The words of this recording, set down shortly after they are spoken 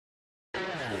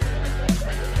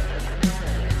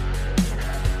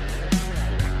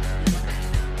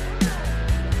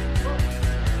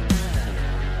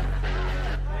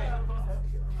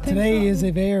Today is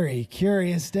a very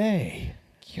curious day.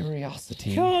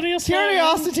 Curiosity.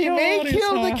 Curiosity may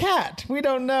kill the cat. We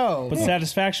don't know. But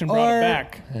satisfaction brought it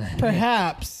back.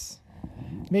 Perhaps.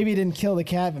 Maybe it didn't kill the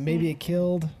cat, but maybe it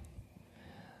killed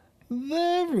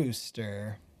the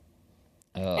rooster.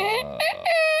 I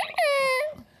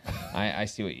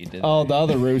see what you did. Oh, the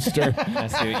other rooster. I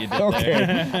see what you did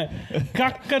there.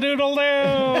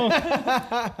 Cock-a-doodle-doo.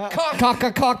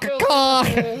 Cock.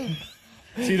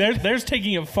 See, there's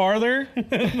taking it farther.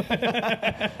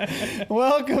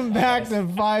 Welcome back to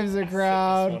Five's a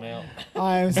Crowd.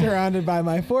 I am surrounded by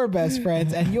my 4 best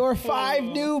friends and your 5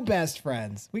 new best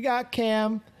friends. We got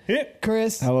Cam,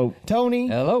 Chris, Hello. Tony,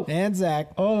 Hello. and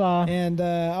Zach. Hola. And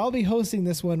I'll be hosting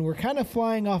this one. We're kind of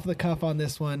flying off the cuff on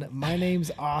this one. My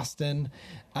name's Austin.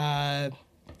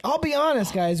 I'll be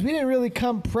honest, guys. We didn't really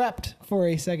come prepped for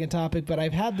a second topic, but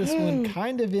I've had this one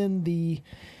kind of in the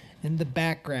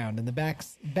background, in the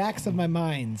backs of my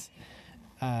minds.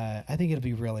 I think it'll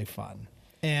be really fun.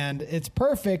 And it's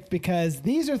perfect because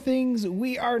these are things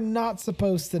we are not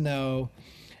supposed to know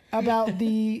about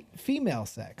the female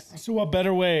sex. So what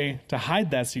better way to hide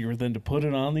that secret than to put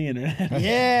it on the internet?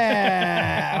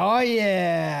 Yeah. Oh,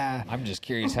 yeah. I'm just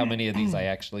curious how many of these I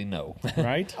actually know.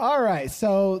 Right? All right.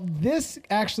 So this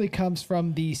actually comes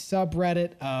from the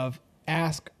subreddit of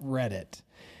Ask Reddit.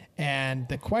 And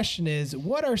the question is,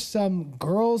 what are some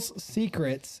girls'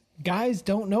 secrets guys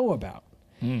don't know about?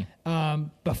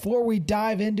 Before we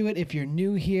dive into it, if you're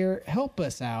new here, help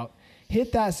us out.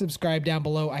 Hit that subscribe down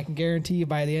below. I can guarantee you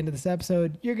by the end of this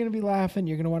episode, you're going to be laughing.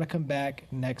 You're going to want to come back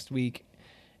next week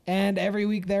and every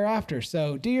week thereafter.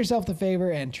 So do yourself the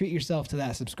favor and treat yourself to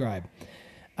that subscribe.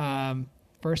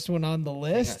 First one on the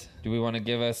list. Do we want to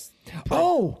give us...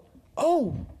 Oh,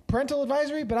 parental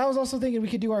advisory. But I was also thinking we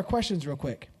could do our questions real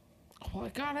quick. Well, I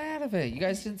got out of it. You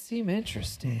guys didn't seem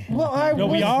interested. Well,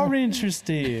 We are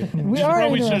interested. We are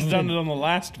Probably should have interested. done it on the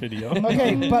last video.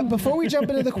 Okay, but before we jump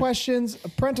into the questions,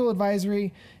 parental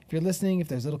advisory. If you're listening, if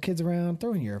there's little kids around,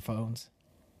 throw in your earphones.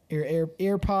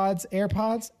 AirPods or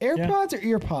earpods?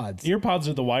 Earpods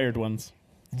are the wired ones.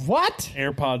 What?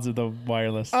 AirPods are the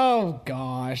wireless. Oh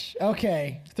gosh.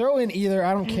 Okay. Throw in either.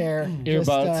 I don't care. Just,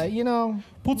 Earbuds.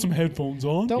 Put some headphones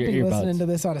on. don't Your be earbuds. listening to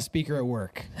this on a speaker at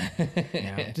work.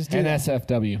 Yeah, just do that.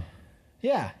 NSFW.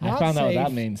 Yeah. I Not found out what safe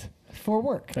that means. for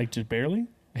work. Like just barely?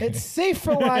 It's safe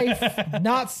for life,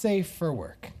 not safe for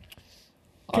work.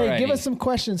 Okay, give Alrighty. us some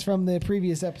questions from the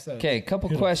previous episode. Okay, a couple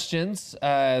questions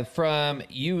from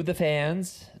you, the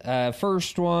fans.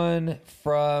 First one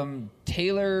from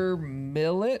Taylor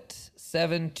Millett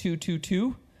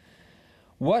 7222.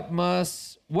 What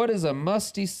is a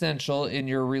must essential in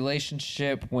your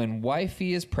relationship when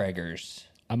wifey is preggers?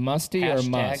 A musty or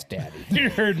must? Daddy. You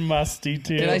heard musty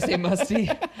too. Did I say musty?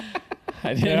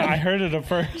 I didn't. Yeah, I heard it at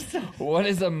first. What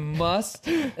is a must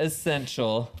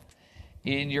essential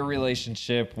in your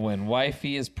relationship when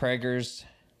wifey is preggers?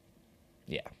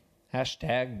 Yeah.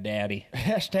 Hashtag daddy.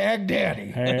 Hashtag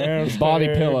daddy. Body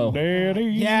pillow. Daddy.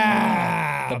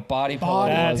 Yeah. The body pillow.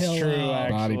 Body That's pillow. true,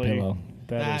 actually. Body pillow.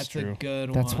 That is That's true. a good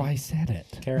one. That's why I said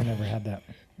it. Kara never had that.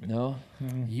 No.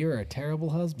 You're a terrible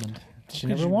husband. She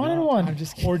never wanted one. I'm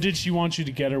just kidding. Or did she want you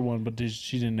to get her one, but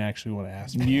she didn't actually want to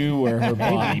ask me? You were her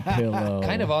body pillow.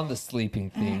 Kind of on the sleeping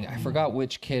thing. I forgot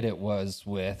which kid it was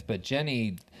with, but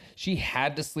Jenny, she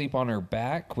had to sleep on her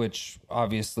back, which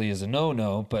obviously is a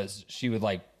no-no, but she would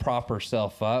like prop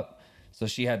herself up. So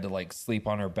she had to like sleep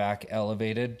on her back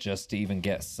elevated just to even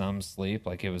get some sleep.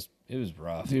 Like it was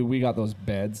rough. Dude, we got those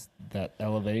beds that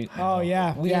elevate. Oh,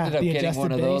 yeah. We yeah, ended up the getting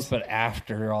one of adjusted those, base. but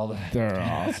after all the... They're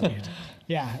awesome.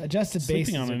 Yeah, adjusted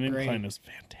bases Sleeping on are an great. incline is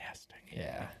fantastic.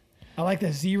 Yeah. I like the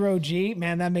 0G.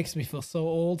 Man, that makes me feel so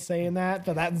old saying that.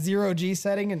 But that 0G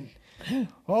setting and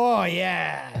oh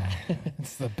yeah,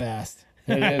 it's the best.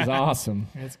 It is awesome.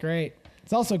 It's great.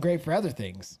 It's also great for other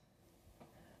things.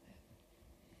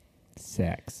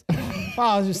 Sex. Oh,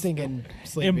 I was just thinking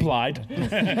sleeping. Implied.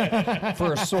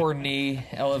 For a sore knee,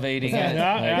 elevating it.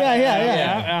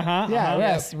 Yeah. Uh-huh.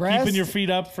 Rest. Keeping your feet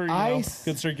up for Ice.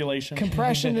 good circulation.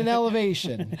 Compression and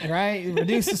elevation, right?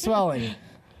 Reduce the swelling.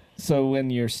 So when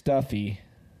you're stuffy,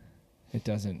 it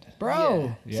doesn't.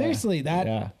 Bro, Yeah. seriously,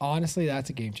 Yeah. honestly, that's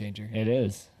a game changer. It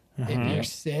is. If you're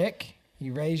sick,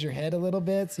 you raise your head a little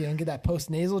bit so you don't get that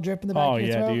post-nasal drip in the back Oh of your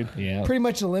yeah, throat. dude. Yeah. Pretty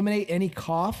much eliminate any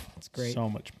cough. It's great. So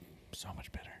much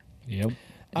better. Yep.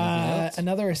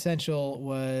 Another essential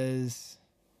was...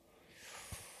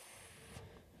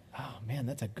 Oh, man,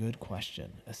 that's a good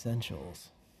question. Essentials.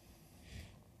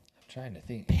 I'm trying to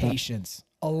think. Patience.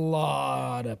 A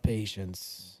lot of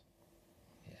patience.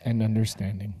 And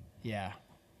understanding. Yeah.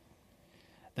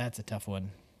 That's a tough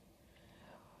one.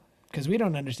 because we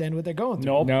don't understand what they're going through.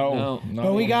 Nope. No, No. not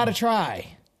But we one. gotta try.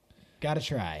 Gotta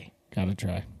try. Gotta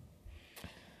try.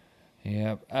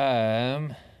 Yep.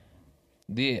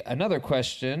 Another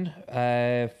question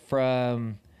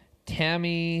from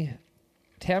Tammy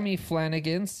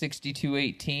Flanagan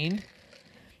 6218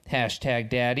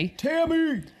 #daddy.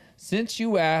 Tammy. Since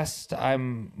you asked,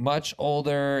 I'm much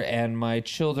older and my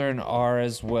children are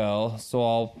as well, so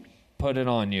I'll put it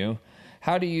on you.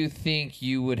 How do you think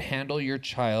you would handle your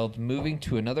child moving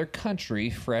to another country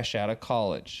fresh out of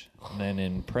college? And then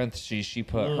in parentheses, she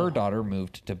put her daughter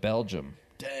moved to Belgium.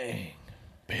 Dang.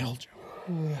 Belgium.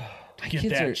 My Get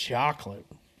kids that are, chocolate.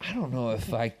 I don't know if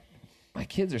my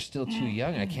kids are still too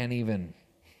young. I can't even.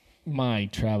 My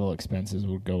travel expenses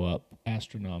would go up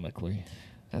astronomically.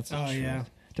 That's the Oh, truth. yeah.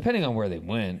 Depending on where they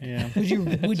went. Yeah. Would you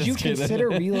Just kidding. consider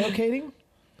relocating?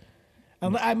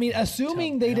 I mean,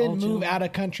 assuming they didn't move out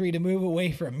of country to move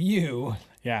away from you,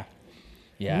 Yeah.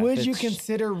 Yeah. if would you it's-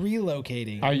 consider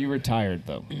relocating? Are you retired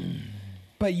though?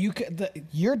 But you could,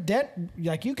 your debt,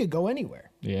 like you could go anywhere.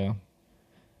 Yeah.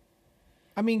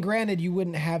 I mean, granted, you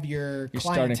wouldn't have your You're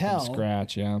starting from clientele,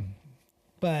 scratch. Yeah.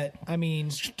 but I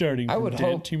mean, Starting I from would debt,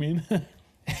 hope- you mean?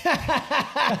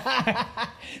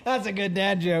 that's a good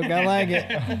dad joke. I like it.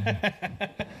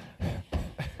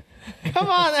 Come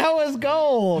on, that was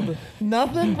gold.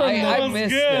 Nothing from I the.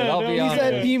 missed good. it. I'll be You honest.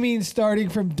 said you mean starting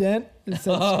from dent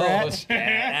instead of scratch?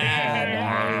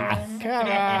 Come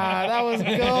on, that was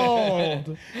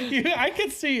gold. I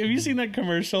could see. Have you seen that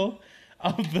commercial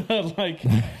of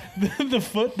the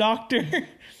foot doctor?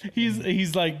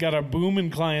 He's like got a booming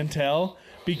clientele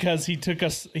because he took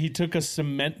a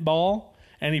cement ball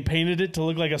and he painted it to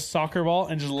look like a soccer ball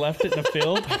and just left it in the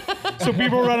field. So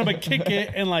people run up and kick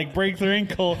it and like break their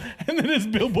ankle, and then his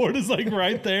billboard is like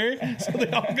right there, so they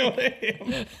all go to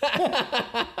him.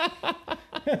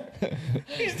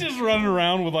 He's just running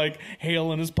around with like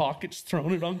hail in his pocket, just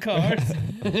throwing it on cars.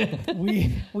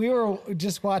 We were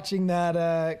just watching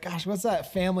that. Gosh, what's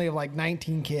that family of like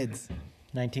 19 kids?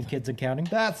 19 kids and counting.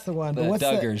 That's the one. The But what's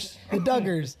Duggars. The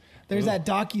Duggars. There's that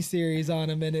docu-series on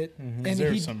them in it, and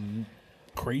There's some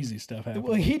crazy stuff happening.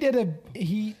 well,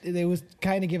 they was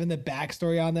kind of giving the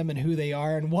backstory on them and who they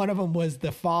are, and one of them was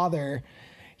the father.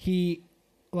 He,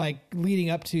 like, leading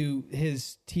up to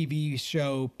his TV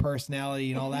show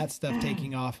personality and all that stuff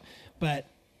taking off, but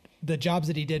the jobs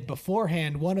that he did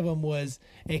beforehand, one of them was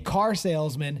a car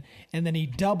salesman, and then he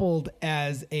doubled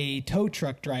as a tow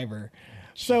truck driver.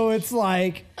 So it's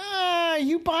like,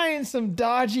 you buying some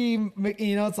dodgy,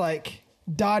 it's like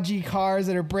dodgy cars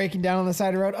that are breaking down on the side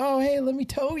of the road. Oh, hey, let me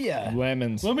tow you.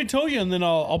 Lemons. Let me tell you, and then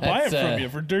I'll buy it That's, from you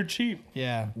for dirt cheap.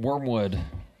 Yeah. Wormwood.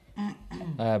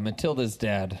 Matilda's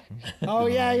dad. Oh,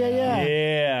 yeah.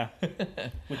 Yeah,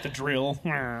 with the drill.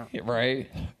 Right?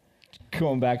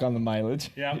 Going back on the mileage.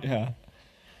 Yeah. Yeah.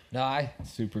 No, I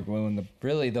Super gluing the.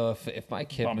 really, though, if my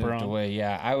kid Bumper moved on. away,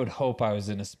 yeah, I would hope I was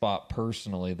in a spot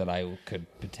personally that I could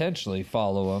potentially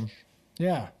follow him.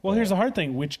 Yeah. Well, here's the hard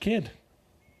thing: which kid?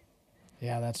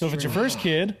 Yeah, that's So if it's your first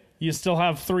kid, you still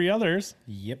have 3 others.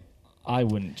 Yep. I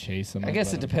wouldn't chase them. I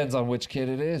guess it depends on which kid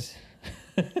it is.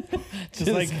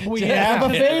 Just like we have a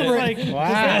favorite. like,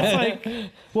 that's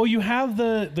like, well, you have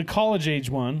the college age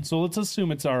one. So let's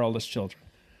assume it's our oldest children.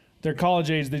 They're college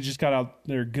age. They just got out.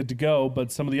 They're good to go.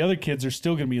 But some of the other kids are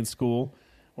still going to be in school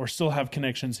or still have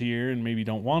connections here and maybe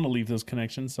don't want to leave those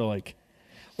connections. So like,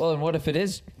 Well, and what if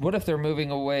they're moving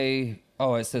away?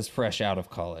 Oh, it says fresh out of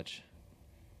college.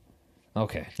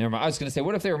 Okay, never mind. I was going to say,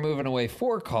 what if they were moving away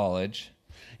for college?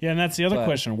 yeah, and that's the other But-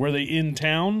 question. Were they in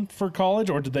town for college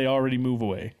or did they already move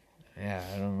away? Yeah,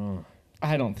 I don't know.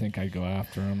 I don't think I'd go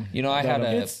after them. You know, I had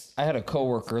It's- a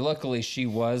coworker. Luckily, she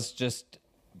was just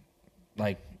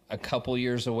like a couple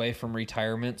years away from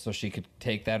retirement, so she could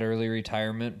take that early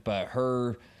retirement. But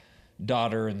her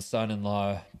daughter and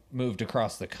son-in-law moved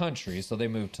across the country, so they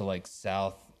moved to like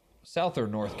South or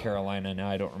North Carolina. Now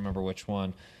I don't remember which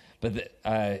one, but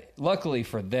luckily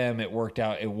for them, it worked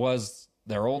out. It was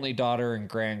their only daughter and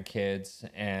grandkids,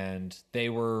 and they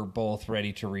were both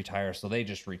ready to retire, so they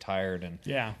just retired and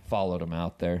Yeah. followed them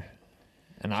out there.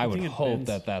 And I would think it hope depends.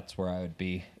 that that's where I would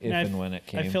be if I and when it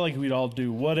came. I feel like we'd all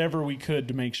do whatever we could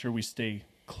to make sure we stay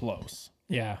close.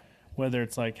 Yeah. Whether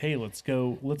it's like, hey, let's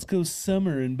go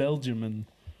summer in Belgium and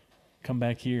come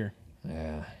back here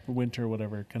yeah. for winter or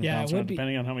whatever. Kind of Yeah, it bounce would around be-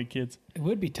 depending on how many kids. It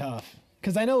would be tough.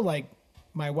 Because I know, like,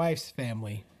 my wife's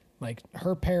family, like,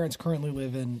 her parents currently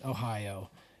live in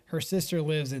Ohio. Her sister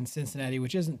lives in Cincinnati,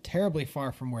 which isn't terribly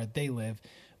far from where they live.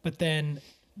 But then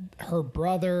her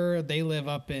brother, they live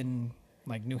up in,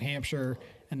 like, New Hampshire.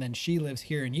 And then she lives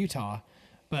here in Utah.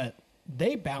 But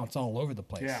they bounce all over the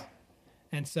place.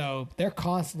 And so they're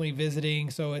constantly visiting.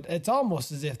 So it's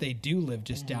almost as if they do live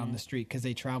just down the street because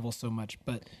they travel so much.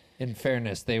 But In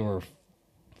fairness, they were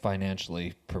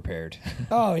financially prepared.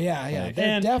 oh yeah, they're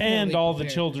And definitely all the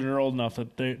prepared. children are old enough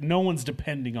that no one's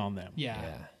depending on them. Yeah.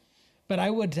 Yeah. But I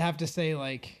would have to say,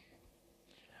 like,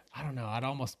 I don't know. I'd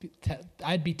almost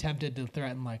I'd be tempted to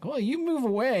threaten, like, well, you move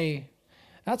away.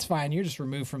 That's fine. You're just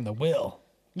removed from the will.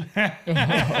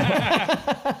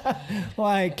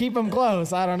 Like, keep them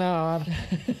close. I don't know.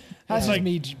 That's just like-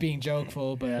 me being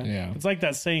jokeful, but Yeah. It's like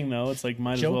that saying, though. It's like,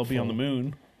 might as well be on the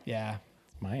moon. yeah.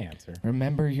 My answer.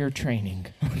 Remember your training.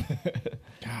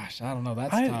 Gosh, I don't know.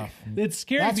 That's I- tough. It's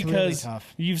scary That's really because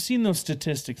tough. you've seen those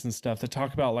statistics and stuff that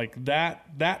talk about like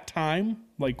that time,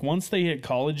 like once they hit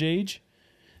college age,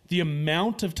 the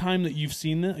amount of time that you've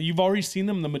seen them, you've already seen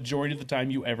them the majority of the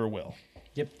time you ever will.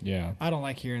 Yeah. I don't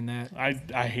like hearing that. I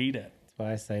hate it. That's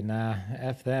why I say, nah,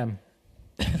 F them.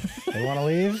 They want to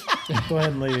leave? Go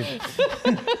ahead and leave.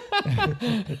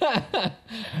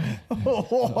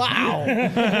 Wow.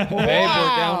 Babe, we're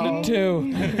down to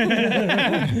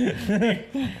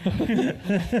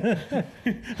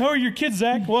 2. How are your kids,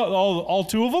 Zach? What, all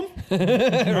two of them?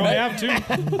 No, I have two.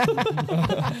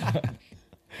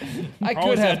 I Always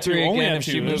could have had two. 3 Only again had if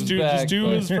two. she moves Just back. two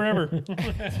but- is forever.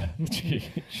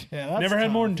 Yeah, that's Never had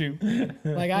tough. more than two.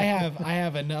 Like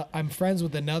I'm friends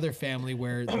with another family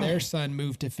where their son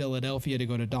moved to Philadelphia to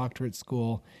go to doctorate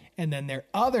school, and then their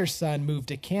other son moved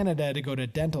to Canada to go to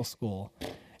dental school.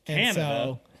 And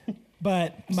Canada? so,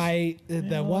 but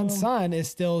the one son is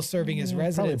still serving his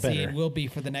residency better. and will be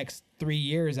for the next 3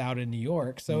 years out in New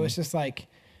York. So it's just like,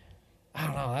 I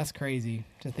don't know. That's crazy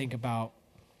to think about.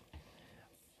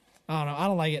 I don't know. I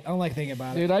don't like it. I don't like thinking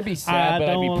about it. Dude, I'd be sad, but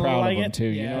I'd be don't proud like of them it. too.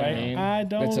 You Yeah. know what I mean? I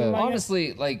don't It's like it.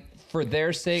 Honestly, like for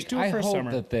their sake, do it I for a hope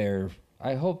summer. that they're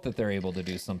able to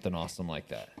do something awesome like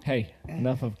that. Hey,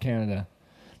 enough of Canada.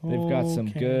 They've got some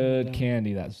good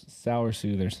candy. That's sour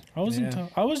soothers. I wasn't. Yeah.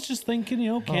 I was just thinking,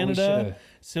 we Canada, should've-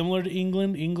 similar to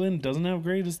England. England doesn't have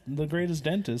the greatest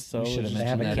dentists, so should've it's They just-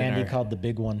 have a Mention that in candy our- called the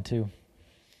big one, too.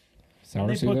 Sour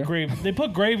they soother.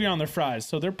 put gravy on their fries,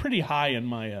 so they're pretty high in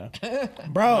my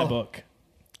Bro, book.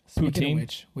 speaking Poutine. of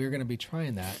which, we're going to be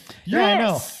trying that. Yeah, I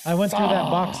know. I went through that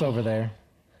box over there.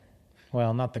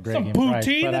 Well, not the Some Greggian price,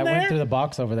 poutine but in I there? went through the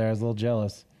box over there. I was a little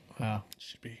jealous. Wow.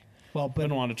 Should be. Well, but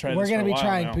Been wanting to try we're this gonna for a be while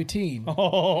trying now. poutine.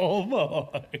 Oh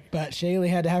boy! But Shaylee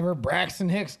had to have her Braxton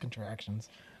Hicks contractions.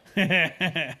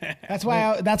 That's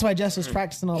why Jess was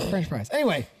practicing all the French fries.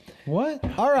 Anyway, What?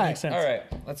 all right. Makes sense. All right,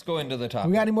 let's go into the topic.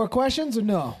 We got any more questions or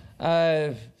no?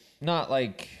 Not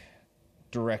like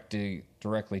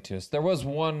directly to us. There was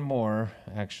one more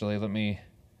actually. Let me.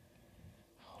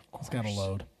 It's got to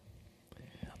load.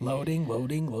 Loading.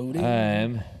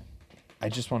 I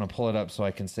just want to pull it up so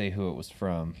I can say who it was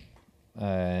from.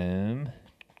 Because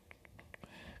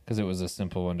it was a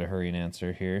simple one to hurry and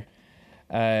answer here.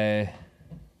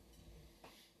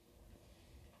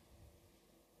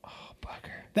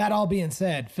 Bugger. That all being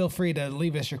said, feel free to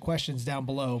leave us your questions down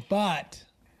below, but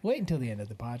wait until the end of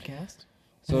the podcast.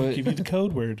 So, Give you the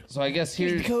code word. so I guess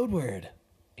Here's the code word.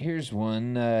 here's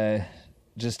one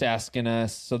just asking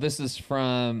us. So this is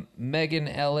from Megan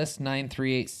Ellis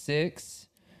 9386.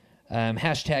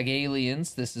 Hashtag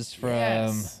aliens. This is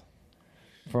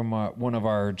from one of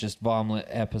our just vomit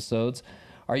episodes.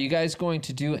 Are you guys going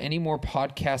to do any more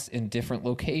podcasts in different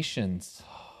locations?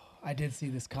 I did see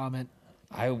this comment.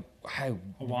 I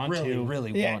want really, to.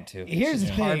 really Yeah, want to. here's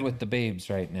It's the hard thing. with the babes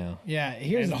right now. Yeah,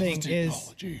 here's the thing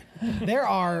is there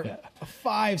are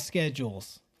 5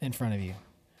 schedules in front of you.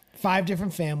 5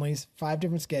 different families, 5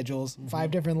 different schedules, 5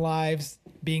 different lives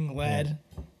being led.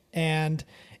 And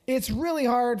it's really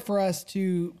hard for us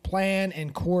to plan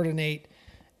and coordinate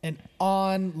an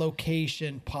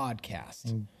on-location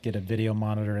podcast. Get a video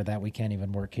monitor that we can't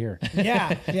even work here.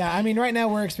 Yeah. I mean, right now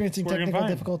we're experiencing Working technical fine.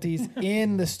 difficulties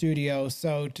in the studio.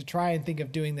 So to try and think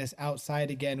of doing this outside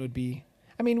again would be,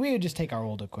 I mean, we would just take our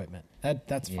old equipment.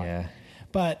 That's fine. Yeah.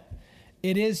 But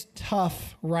it is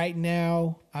tough right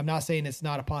now. I'm not saying it's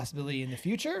not a possibility in the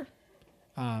future.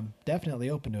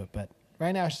 Definitely open to it, but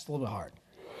right now it's just a little bit hard.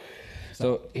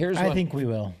 So here's I one. think we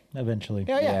will eventually.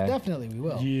 Yeah, Yeah. definitely we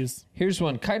will. Yes. Here's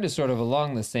one kind of sort of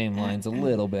along the same lines a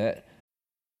little bit.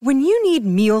 When you need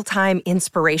mealtime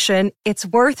inspiration, it's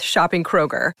worth shopping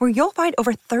Kroger, where you'll find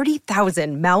over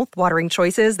 30,000 mouthwatering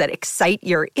choices that excite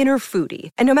your inner foodie.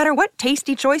 And no matter what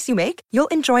tasty choice you make, you'll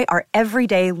enjoy our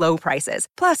everyday low prices,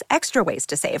 plus extra ways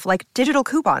to save, like digital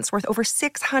coupons worth over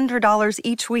 $600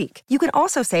 each week. You can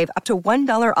also save up to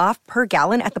 $1 off per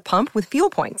gallon at the pump with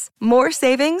fuel points. More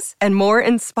savings and more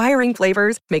inspiring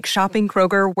flavors make shopping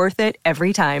Kroger worth it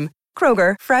every time.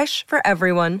 Kroger, fresh for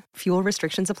everyone. Fuel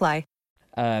restrictions apply.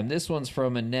 This one's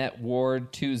from Annette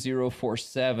Ward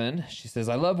 2047. She says,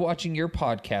 I love watching your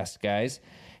podcast, guys.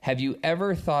 Have you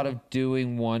ever thought of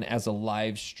doing one as a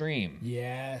live stream?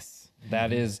 Yes.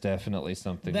 That is definitely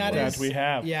something That we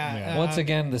have. Yeah. Once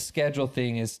again, the schedule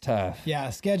thing is tough. Yeah,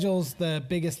 schedule's the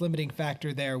biggest limiting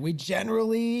factor there. We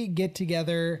generally get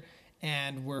together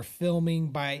and we're filming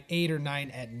by 8 or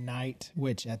 9 at night,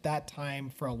 which at that time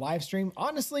for a live stream,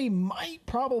 honestly, might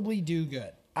probably do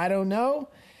good. I don't know.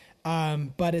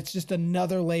 But it's just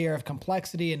another layer of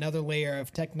complexity, another layer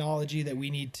of technology that we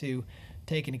need to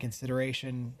take into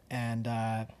consideration. And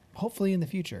hopefully in the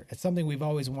future, it's something we've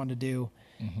always wanted to do.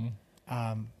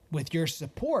 With your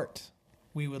support,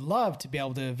 we would love to be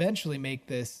able to eventually make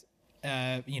this,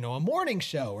 a morning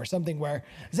show or something where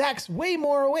Zach's way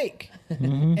more awake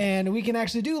and we can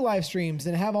actually do live streams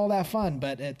and have all that fun.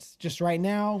 But it's just right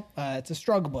now, it's a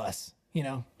struggle bus,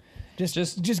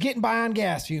 just getting by on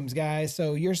gas fumes, guys.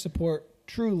 So your support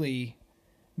truly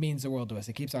means the world to us.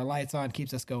 It keeps our lights on,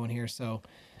 keeps us going here. So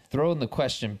Throwing the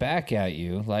question back at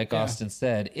you, like Austin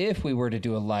said, if we were to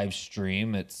do a live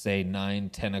stream at, say, 9,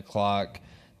 10 o'clock,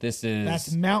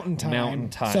 that's mountain time. Mountain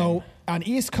time. So on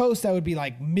East Coast, that would be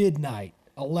like midnight,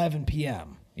 11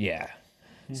 p.m. Yeah.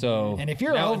 So, and if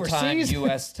you're mountain overseas, time,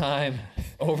 U.S. time,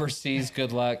 overseas,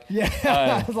 good luck.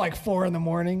 Yeah, it's like 4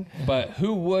 a.m. But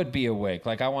who would be awake?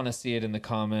 Like, I want to see it in the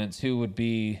comments. Who would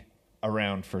be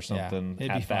around for something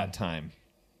at that time?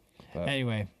 But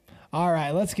anyway, all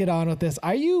right, let's get on with this.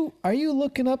 Are you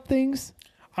looking up things?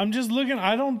 I'm just looking.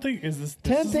 I don't think is this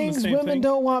 10 things women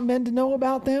don't want men to know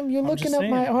about them. You're looking up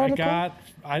my article.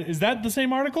 Is that the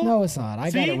same article? No, it's not. I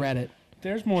got to read it.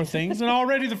 There's more things, and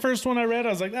already the first one I read, I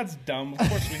was like, "That's dumb." Of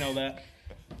course, we know that.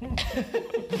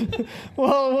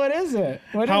 Well, what is it?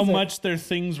 How much their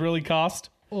things really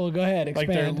cost? Well, go ahead. Expand.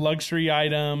 Like their luxury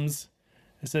items.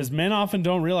 It says men often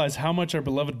don't realize how much our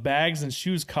beloved bags and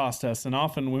shoes cost us, and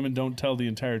often women don't tell the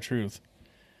entire truth.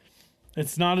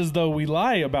 It's not as though we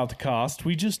lie about the cost;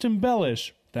 we just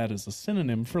embellish. That is a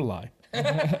synonym for lie.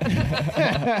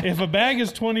 If a bag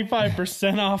is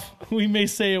 25% off, we may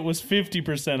say it was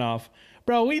 50% off.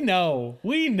 Bro, we know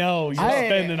you're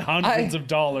spending hundreds of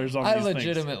dollars on these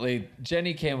legitimately,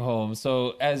 Jenny came home.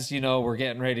 So as you know, we're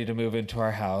getting ready to move into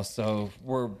our house. So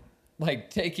we're like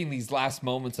taking these last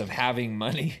moments of having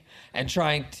money and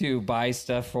trying to buy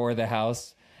stuff for the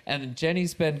house. And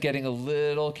Jenny's been getting a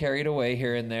little carried away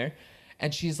here and there.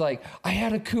 And she's like, I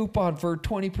had a coupon for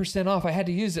 20% off. I had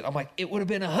to use it. I'm like, it would have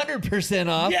been 100%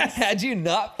 off had you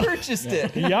not purchased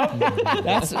it. Yep.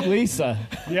 That's Lisa.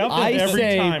 Yep. I every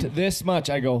saved time. this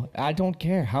much. I go, I don't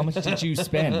care. How much did you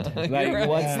spend? Like,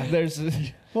 right. there's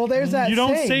that you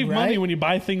don't saying, save right? money when you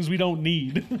buy things we don't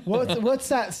need. What's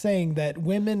that saying that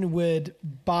women would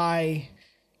buy?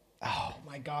 Oh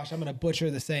my gosh, I'm going to butcher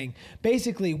the saying.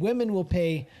 Basically, women will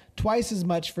pay twice as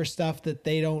much for stuff that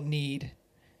they don't need.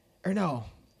 Or no,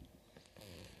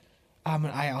 I'll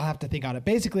have to think on it.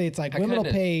 Basically, it's like women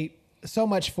will pay so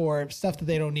much for stuff that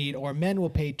they don't need, or men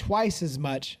will pay twice as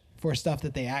much for stuff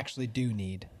that they actually do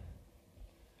need.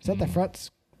 Is that the front?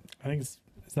 I think is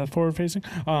that forward facing?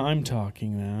 I'm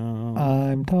talking now.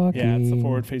 I'm talking. Yeah, it's the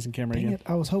forward facing camera Dang again. it,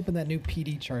 I was hoping that new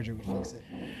PD charger would fix it.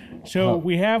 So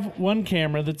we have one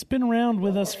camera that's been around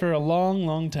with us for a long,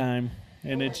 long time,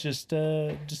 and it just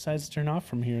decides to turn off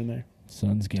from here and there.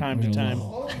 Sun's getting Time to real time.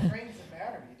 low. It drains the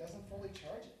battery. It doesn't fully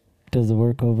charge it. Does it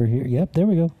work over here? Yep, there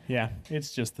we go. Yeah,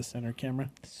 it's just the center camera.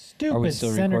 Stupid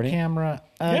still center recording? camera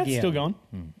Yeah, again. it's still going.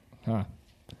 Huh.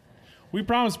 We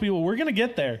promise people we're gonna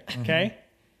get there. Okay,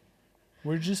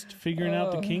 we're just figuring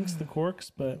out the kinks, the quirks,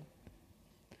 but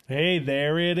hey,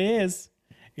 there it is.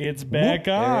 It's back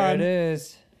There on. it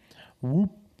is. Whoop.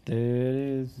 There it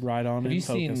is. Right on. Have in you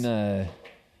focus. seen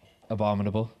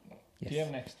Abominable? Do you have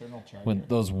an external charger? When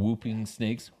those whooping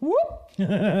snakes, whoop, I've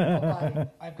and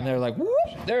got they're like,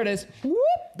 whoop, there it is, whoop,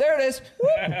 there it is,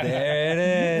 whoop, there it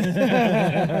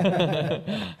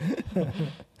is.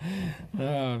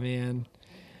 Oh man.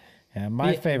 Yeah,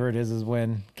 my favorite is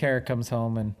when Kara comes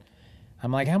home and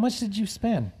I'm like, how much did you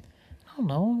spend? I don't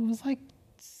know. It was like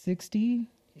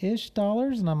 $60-ish.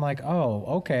 And I'm like, oh,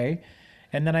 okay.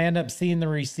 And then I end up seeing the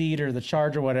receipt or the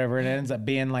charge or whatever, and it ends up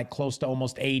being like close to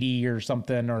almost 80 or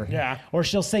something, or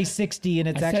she'll say 60, and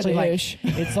it's actually like ish.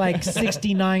 it's like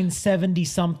 69, 70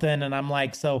 something, and I'm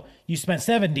like, so you spent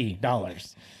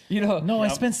 $70? You know, No, I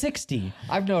spent 60.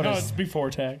 I've No, noticed it's before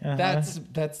tag.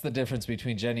 that's the difference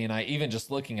between Jenny and I. Even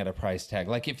just looking at a price tag,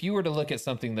 like if you were to look at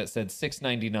something that said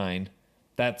 $6.99,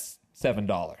 that's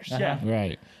 $7. Yeah.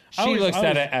 Right. She looks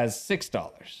at it as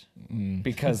 $6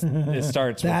 because it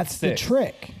starts. That's with the 6.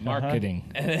 trick.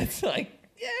 Marketing. and it's like,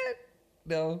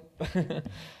 no.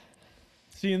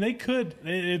 See, and they could.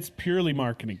 It's purely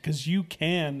marketing because you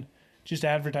can just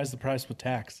advertise the price with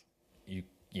tax.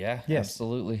 Yeah, Yes.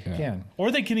 absolutely. Can. Or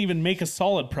they can even make a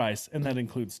solid price, and that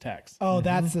includes tax. Oh,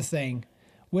 that's the saying.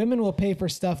 Women will pay for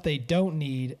stuff they don't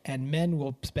need, and men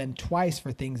will spend twice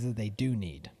for things that they do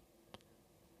need.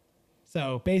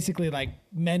 So basically, like,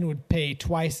 men would pay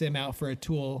twice the amount for a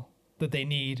tool that they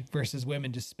need versus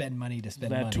women just spend money to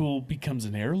spend That money. tool becomes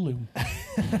an heirloom.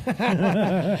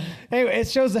 Anyway, it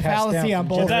shows the Passed fallacy down on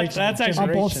from both, That's actually on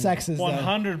both generation. sexes. though.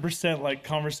 100% like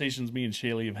conversations me and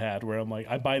Shaylee have had where I'm like,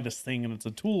 I buy this thing and it's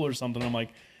a tool or something. I'm like,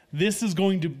 this is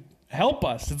going to help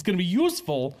us. It's going to be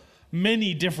useful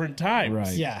many different times.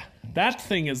 Right. Yeah. That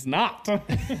thing is not.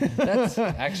 That's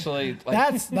actually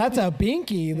like, That's a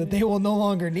binky that they will no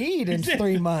longer need in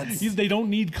 3 months. They don't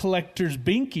need collector's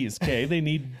binkies, okay? They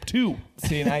need 2.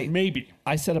 See, and Maybe.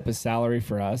 I set up a salary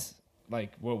for us,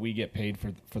 like what we get paid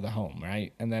for the home,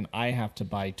 right? And then I have to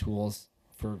buy tools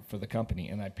for the company,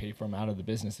 and I pay for them out of the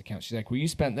business account. She's like, well, you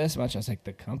spent this much. I was like,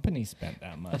 the company spent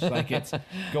that much. Like, it's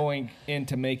going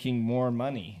into making more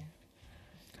money.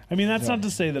 I mean, that's not to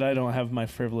say that I don't have my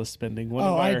frivolous spending. One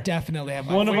Oh, of I our, definitely have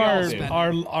my one of we all our, spend.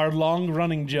 our long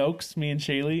running jokes, me and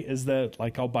Shaylee, is that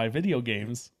like I'll buy video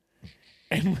games,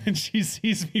 and when she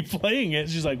sees me playing it,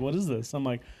 she's like, "What is this?" I'm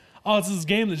like, "Oh, it's this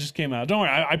game that just came out. Don't worry,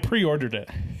 I pre-ordered it.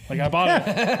 Like I bought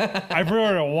it. I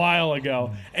pre-ordered it a while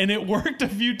ago, and it worked a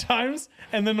few times.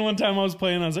 And then one time I was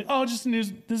playing, I was like, "Oh, just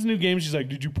this new game." She's like,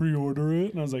 "Did you pre-order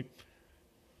it?" And I was like,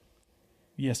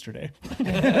 yesterday.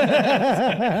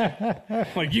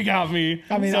 Like, you got me.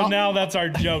 I mean, so I'll- now that's our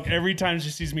joke. Every time she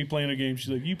sees me playing a game, she's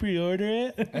like, you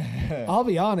pre-order it? I'll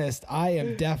be honest, I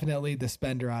am definitely the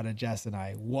spender out of Jess and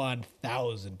I.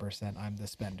 1,000% I'm the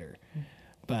spender.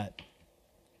 But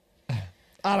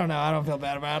I don't know. I don't feel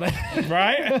bad about it.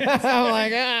 Right? I'm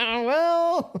like,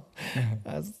 well,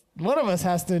 one of us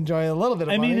has to enjoy a little bit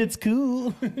of I money. mean, it's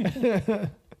cool.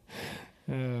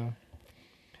 all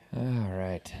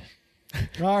right.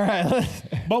 All right. Let's,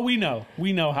 But we know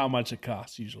how much it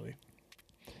costs usually.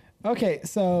 okay,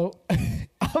 so I'm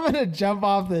going to jump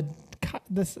off this.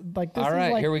 Like, this All is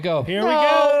right, like, here we go. Here we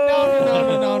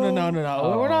go.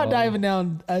 No. We're not diving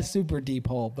down a super deep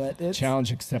hole, but it's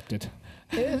Challenge accepted.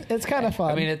 it's kind of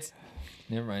fun. I mean, it's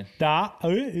never mind.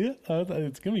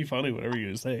 It's going to be funny, whatever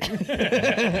you're going to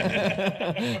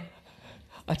say.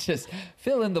 I just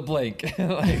fill in the blank.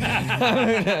 Like,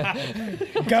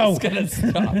 go. it's gonna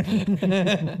stop.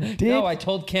 No, I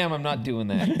told Cam I'm not doing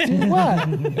that. Did what?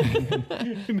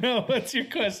 No, what's your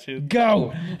question?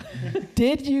 Go.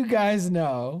 Did you guys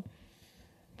know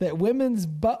that women's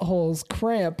buttholes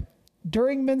cramp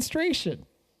during menstruation?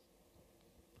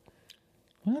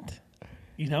 What?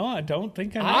 You know, I don't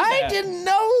think I know I that. didn't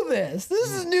know this. This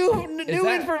is new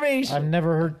that- information. I've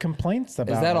never heard complaints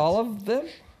about Is that it. all of them?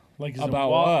 Like, is About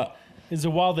it while, what? Is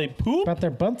it while they poop? About their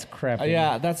butts crapping.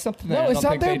 Yeah, that's something that no, I it's don't not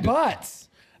think their they do. butts.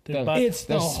 Their The- butt- It's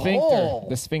the sphincter. hole.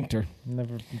 The sphincter.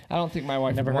 Never. I don't think my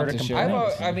wife Never would heard want of to share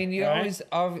complaints. that. I mean, you Right?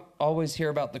 always hear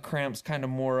about the cramps kind of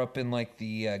more up in like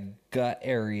the gut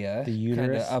area, The uterus?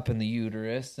 kind of up in the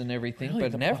uterus and everything, Really?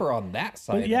 but The never on that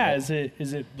side. But yeah, of it.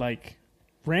 is it like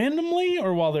randomly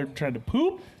or while they're trying to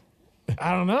poop?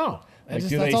 I don't know. Like,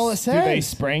 That's all it do they says.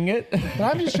 spring it? But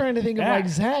I'm just trying to think of Yeah. like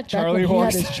Zach back Charlie when he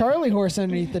horse. had his Charlie horse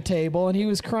underneath the table and he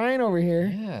was crying over here.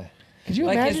 Yeah. Could you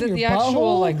Like, imagine is it your the actual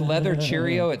butthole? like leather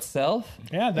Cheerio itself?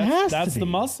 Yeah, has to that's the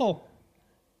be. muscle.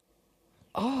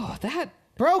 Oh, that.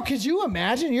 Bro, could you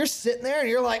imagine you're sitting there and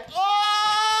you're like,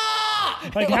 oh!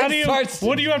 Like, how do you? starts-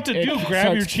 What do you have to do? it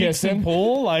Grab your starts cheeks and kissing.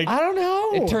 pull? Like, I don't know.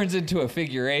 It turns into a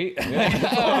figure eight.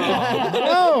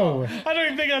 no. I don't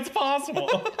even think that's possible.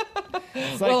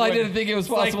 Well, I didn't think it was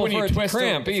possible for it to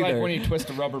cramp It's either. like when you twist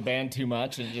a rubber band too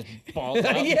much and it just balls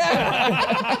up. Yeah.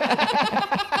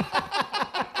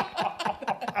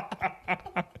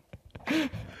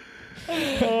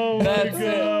 Oh my That's it.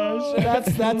 gosh.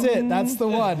 That's it. That's the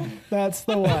one. That's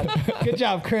the one. Good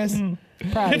job, Chris.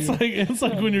 Proud of you. It's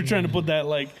like when you're trying to put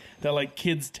that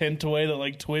kids tent away that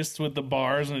like twists with the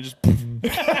bars and it just.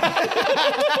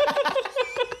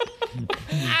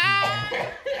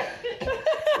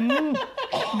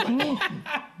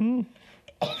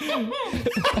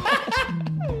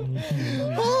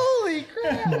 Holy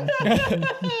crap.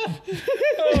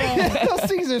 Those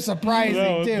things are surprising,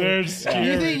 No, too. they're scary.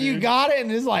 You think you got it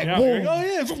and it's like, Yeah, boom. you're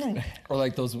like, oh yeah. Or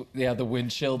like those, the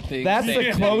windshield things. That's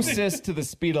the closest to the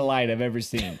speed of light I've ever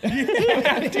seen.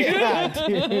 Yeah,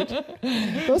 dude.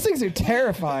 Those things are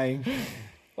terrifying.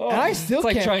 And I still It's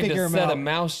like can't trying figure to them set out. a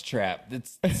mouse trap.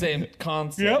 It's the same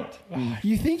concept.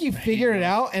 You think you figured it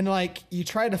out, and like you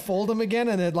try to fold them again,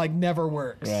 and it like never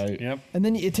works. Right. Yep. And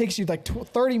then it takes you like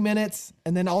 30 minutes,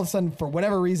 and then all of a sudden, for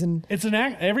whatever reason, It's an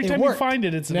act. Every It time you worked. find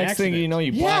it, it's an Next accident. thing you know,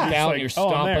 you Yeah. black It's out like, and you're oh,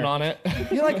 I'm stomping there. on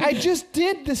it. you're like, I just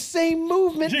did the same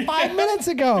movement 5 minutes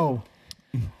ago.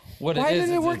 What Why it is,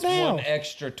 didn't it is work it's now? one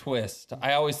extra twist.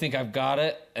 I always think I've got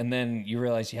it, and then you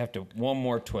realize you have to one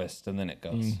more twist, and then it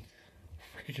goes.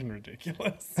 Freaking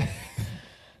ridiculous.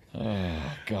 Gosh,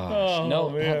 Oh, no,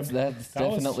 man. that's That was-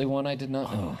 definitely one I did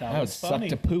not know. That I would was suck funny.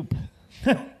 to poop.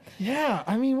 Yeah,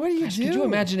 I mean, what do you do? Could you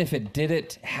imagine if it did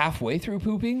it halfway through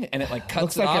pooping and it like cuts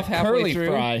Looks it like off a halfway curly through?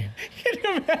 fry. Can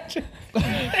you imagine?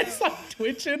 It's like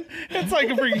twitching. It's like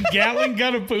a freaking Gatling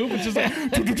gun of poop. It's just like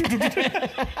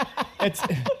It's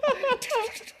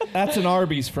that's an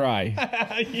Arby's fry.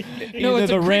 No, Either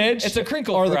it's the ridge, It's a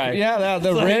crinkle or fry.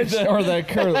 the like ridge the- or the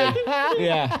curly.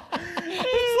 Yeah,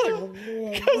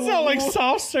 comes out like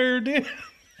soft serve, dude.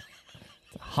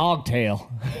 hogtail.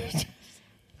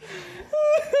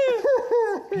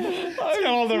 It's got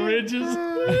all the ridges.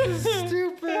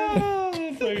 Stupid.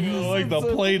 It's like the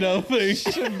Play-Doh thing.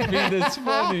 Shouldn't be this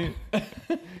funny.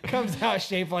 Comes out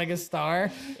shaped like a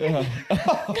star.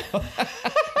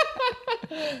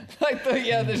 Like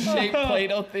the shaped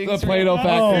Play-Doh things. The Play-Doh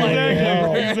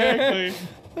factory. Exactly.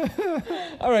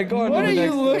 All right, go on. What to are the you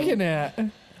next one. looking at?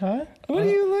 Huh? What are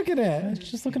you looking at?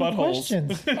 Just looking at Buttholes.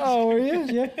 questions. Oh, are you?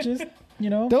 Yeah, just, you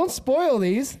know. Don't spoil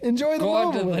these. Enjoy the Go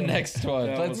on to moment. the next one.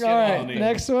 Let's let's get All get right, on it.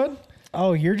 next one.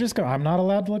 Oh, you're just going. I'm not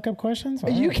allowed to look up questions?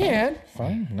 You Oh, can.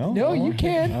 Fine. No. No, I don't you want to.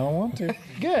 can. I don't want to.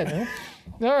 Good.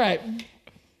 All right.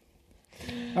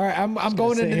 All right, I'm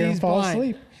going Sit into here and these fall blind.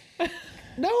 asleep.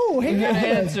 No, hang Good on.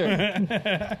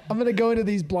 answer. I'm going to go into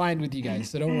these blind with you guys,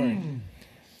 so don't worry.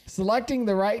 Selecting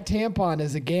the right tampon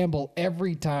is a gamble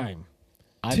every time.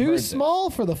 I've Too heard this. small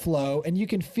for the flow, and you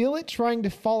can feel it trying to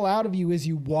fall out of you as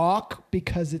you walk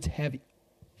because it's heavy.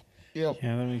 Yeah,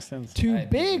 that makes sense. Too I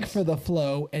big for the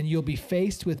flow, and you'll be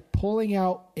faced with pulling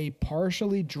out a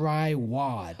partially dry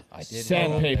wad. I did.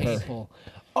 Sandpaper. Painful.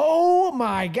 Oh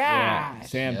my Yeah, gosh.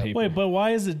 sandpaper. Wait, but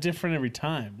why is it different every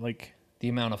time? Like The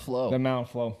amount of flow. the amount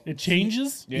of flow. it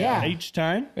changes? Yeah. Each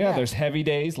time? Yeah, there's heavy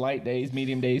days, light days,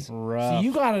 medium days. So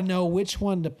you got to know which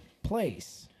one to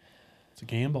place. It's a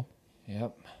gamble.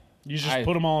 Yep. You just I-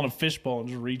 put them all in a fishbowl and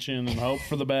just reach in and hope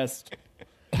for the best.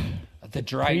 The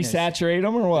dryness. Resaturate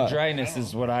them or what? Dryness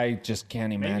is what I just can't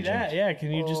Maybe imagine. that. Yeah,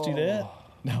 can you just do that?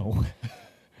 No.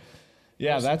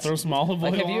 Yeah, that's Throw some olive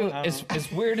oil Like, have you? on? I don't know.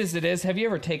 As weird as it is, have you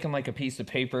ever taken like a piece of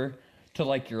paper to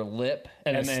like your lip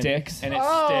And it then, sticks? and it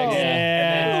Oh. sticks, and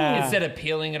then Yeah. instead of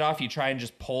peeling it off, you try and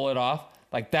just pull it off.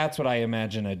 Like that's what I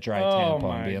imagine a dry Oh tampon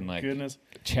my being like. goodness.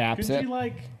 chaps Could it. you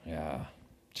like Yeah.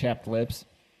 Chapped lips.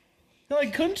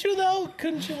 couldn't you though?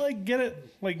 Couldn't you like get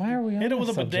it like Why are we hit on it with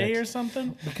a this bidet subject? or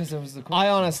something? Because it was the. I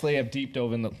honestly have deep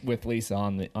dove with Lisa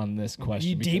on this question.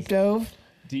 You because- deep dove?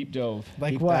 Deep dove.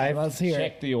 Like Deep what? dive. Let's hear it.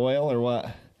 Check the oil or what?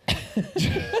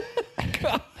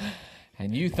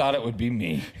 And you thought it would be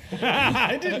me.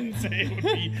 I didn't say it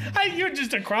would be. You're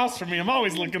just across from me. I'm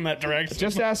always looking that direction.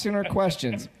 Just asking her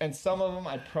questions, and some of them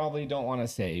I probably don't want to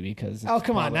say because. It's Oh,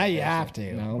 come on. probably Now you embarrassing.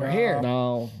 have to. No, We're here.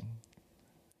 No.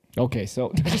 Okay,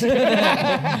 so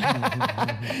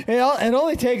It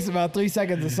only takes about 3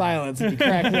 seconds of silence and you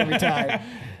crack it every time.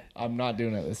 I'm not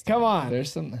doing it this time. Come on.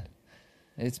 There's some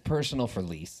It's personal for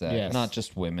Lisa, Yes. not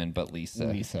just women, but Lisa.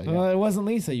 Lisa. Well, Yeah. it wasn't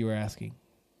Lisa you were asking.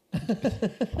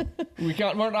 We're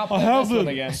not I playing have this one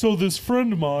again. so this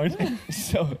friend of mine.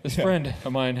 So This friend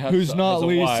of mine has, Who's not has a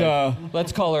Lisa. wife.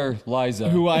 Let's call her Liza.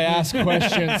 who I ask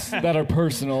questions that are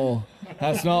personal.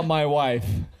 That's not my wife.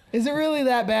 Is it really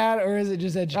that bad, or is it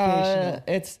just educational?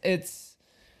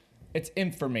 It's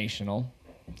informational,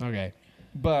 Okay.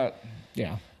 but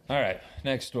yeah. All right,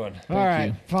 next one. All right.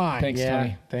 you. Fine. Thanks, Yeah.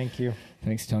 Tony. Thank you.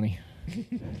 Thanks, Tony.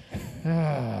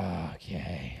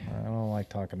 Okay. I don't like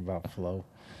talking about flow.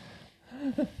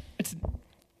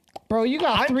 Bro, you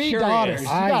got I'm 3 curious. daughters. You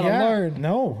gotta yeah. learn.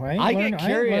 No, I ain't I learn- get ain't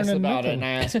curious learning about it nothing. and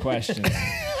I ask questions.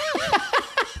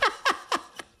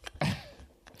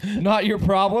 Not your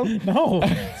problem. No,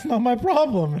 it's not my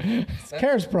problem. It's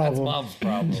Kara's That's problem. mom's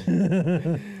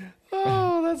problem.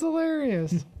 Oh, that's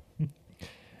hilarious.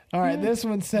 All right. This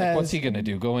one says. What's he gonna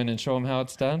do? Go in and show him how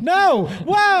it's done? No!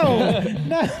 Whoa!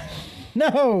 No!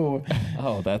 No!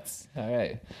 Oh, that's all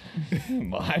right.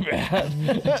 My bad.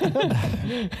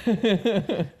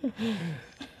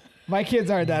 My kids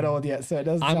aren't that old yet, so it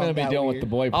doesn't I'm sound gonna be that dealing weird. with the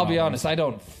boy. I'll be problems. honest. I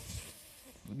don't.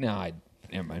 No, I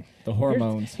never mind. The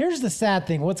hormones. Here's the sad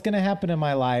thing. What's going to happen in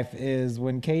my life is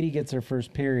when Katie gets her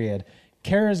first period,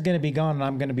 Kara's going to be gone and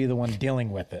I'm going to be the one dealing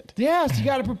with it. Yes, you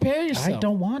got to prepare yourself. I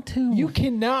don't want to. You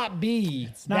cannot be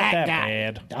It's not that guy.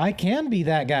 bad. I can be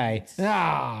that guy.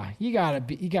 You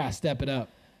gotta step it up.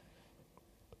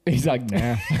 He's like,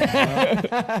 nah.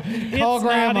 Call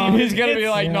grandma. He's gonna be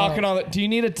like knocking on the. Do you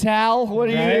need a towel? What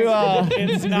do you?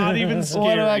 It's not even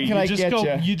scary. Can I get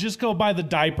you? You just go buy the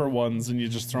diaper ones and you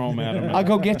just throw them at him. I'll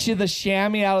go get you the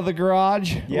chamois out of the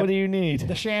garage. What do you need?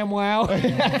 The ShamWow.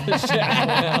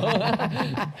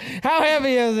 How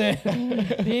heavy is it? Do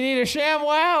you need a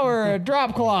ShamWow or a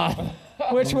drop cloth?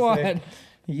 Which one?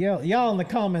 Y'all in the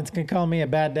comments can call me a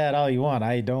bad dad all you want.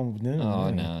 I don't. Oh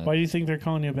no. Why do you think they're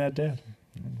calling you a bad dad?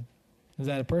 Is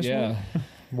that a personal? Yeah.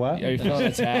 What? Are you feeling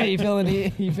attacked? You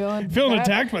feeling? Feeling bad?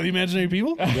 attacked by the imaginary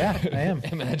people? Yeah, I am.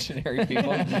 Imaginary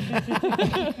people.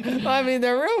 I mean,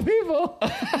 they're real people.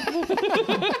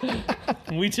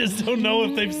 We just don't know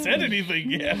if they've said anything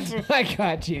yet. I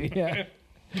got you. Yeah.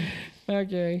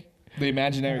 Okay. The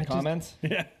imaginary comments?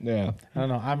 Yeah. Yeah. I don't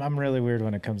know. I'm really weird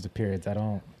when it comes to periods. I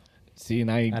don't. See,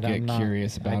 and I get not-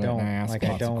 curious I about it, don't- and I ask like, I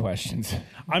lots of don't- questions.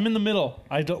 I'm in the middle.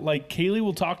 I don't like Kaylee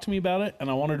will talk to me about it and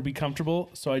I want her to be comfortable,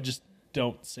 so I just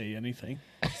don't say anything.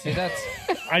 See, that's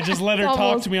I just let her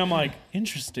talk to me. I'm like,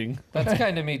 interesting.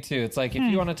 kind of me too. It's like if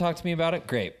you want to talk to me about it,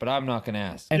 great, but I'm not gonna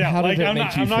ask. And Yeah, how like, did it I'm make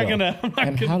not- you I'm feel? not gonna- I'm not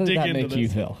and gonna how did dig that into make you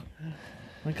this. feel?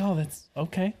 Like, oh, that's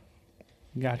okay.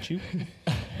 Got you.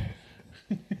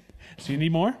 So you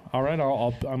need more? All right,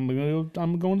 I'm going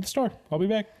to the store. I'll be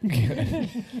back.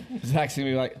 Zach's gonna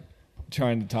be like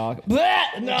trying to talk. Shut your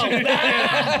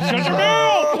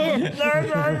mouth!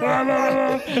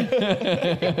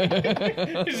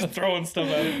 He's just throwing stuff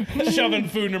at her, shoving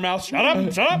food in her mouth. Shut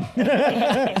up! Shut up! Go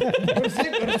to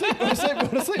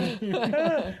sleep.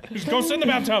 Just go sit in the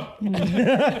bathtub.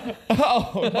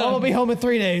 Mom will be home in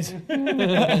 3 days.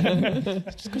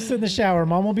 Just go sit in the shower.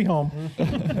 Mom will be home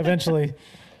eventually.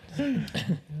 Oh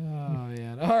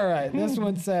man. All right. This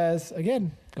one says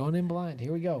again, going in blind.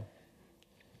 Here we go.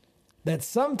 That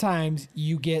sometimes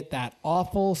you get that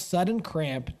awful sudden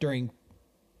cramp during.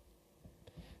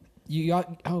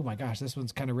 Oh my gosh, this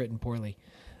one's kind of written poorly.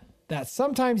 That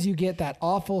sometimes you get that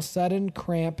awful sudden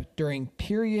cramp during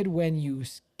period when you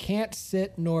can't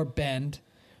sit nor bend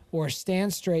or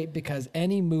stand straight because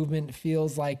any movement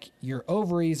feels like your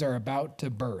ovaries are about to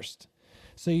burst.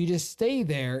 So you just stay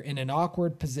there in an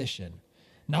awkward position,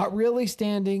 not really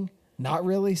standing, not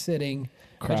really sitting,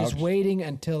 but just Crouched. waiting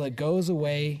until it goes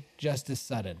away just as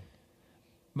sudden.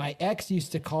 My ex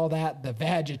used to call that the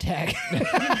vag attack.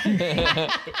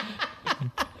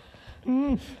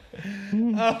 Oh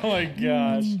my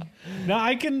gosh. Now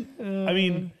I can. I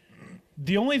mean,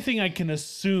 the only thing I can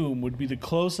assume would be the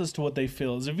closest to what they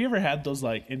feel is. Have you ever had those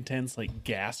like intense like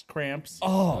gas cramps?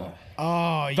 Oh,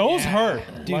 Those hurt,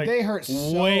 Dude, Like, they hurt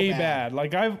so way bad.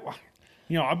 Like I've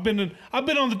been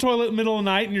on the toilet in the middle of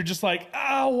the night, and you're just like,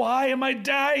 oh, why am I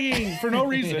dying for no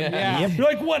reason? Yeah. You're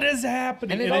like, what is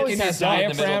happening? And it And always it's- has to be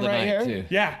in the middle of the diaphragm right night here? too.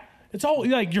 yeah, it's all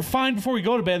like you're fine before you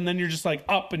go to bed, and then you're just like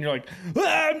up, and you're like,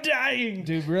 I'm dying.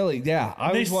 Dude, really? Yeah.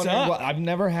 I They was wondering suck. what. I've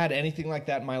never had anything like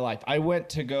that in my life. I went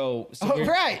to go. So Oh, we-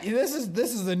 right. This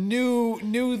is a new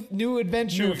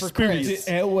adventure New for experience. Chris.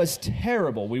 It was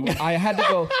terrible. I had to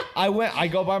go. I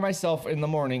go by myself in the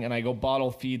morning and I go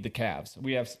bottle feed the calves.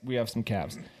 We have some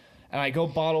calves, and I go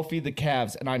bottle feed the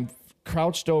calves, and I'm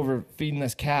crouched over feeding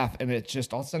this calf, and it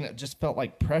just all of a sudden it just felt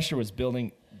like pressure was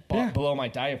building below my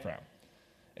diaphragm.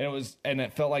 And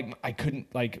it felt like I couldn't,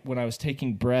 like when I was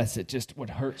taking breaths, it just would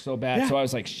hurt so bad. Yeah. So I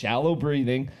was like shallow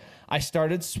breathing. I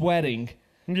started sweating.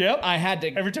 Yep. I had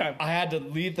to Every time. I had to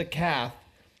leave the calf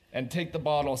and take the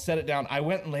bottle, set it down. I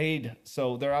went and laid.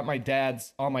 So they're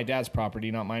at on my dad's property,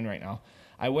 not mine right now.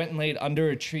 I went and laid under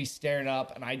a tree staring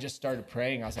up, and I just started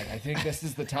praying. I was like, I think this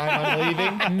is the time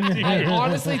I'm leaving. I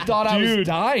honestly thought I was Dude.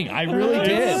 dying. I really It's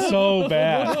did. so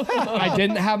bad. I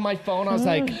didn't have my phone. I was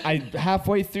like,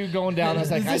 halfway through going down, I was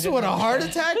like, Is this what a heart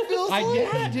attack feels like?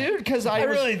 yeah, dude, because I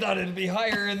was, thought it'd be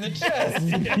higher in the chest.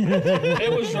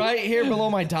 it was right here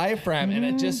below my diaphragm, and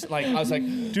it just like I was like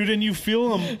Dude, and you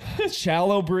feel them,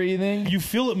 shallow breathing. you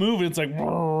feel it move, and it's like,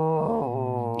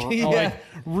 like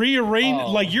rearrange,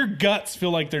 like your guts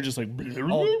feel like they're just like,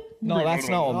 Oh, no, that's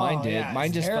not what mine did. yeah, Mine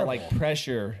it's just felt terrible. like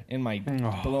pressure in my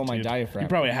below my Dude, diaphragm. You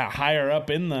probably higher up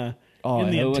in the it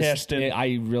was- intestine.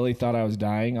 I really thought I was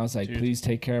dying. I was like, please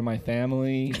take care of my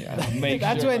family. Make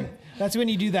sure That's when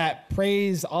you do that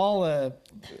praise Allah.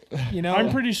 You know, I'm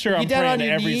pretty sure you I'm get down praying on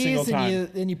your every knees single and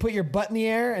time. and you put your butt in the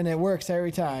air, and it works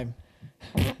every time.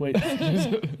 Wait,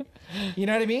 You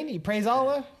know what I mean? You praise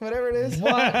Allah, whatever it is.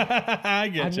 I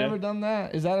get I've you. never done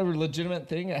that. Is that a legitimate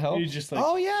thing? It helps. You just like,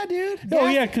 Oh yeah, dude. Oh,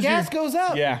 Gas, yeah, 'cause gas you're- goes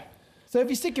up. yeah. So if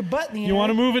you stick your butt in the air, You want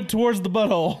to move it towards the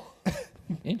butthole.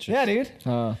 Interesting. yeah,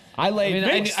 dude. I laid. I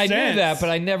mean, I knew sense. that, but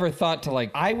I never thought to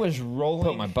like. I was rolling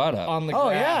Put my butt up. on the Oh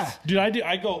grass. yeah, Dude,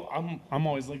 I'm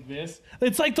always like this.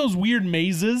 It's like those weird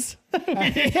mazes.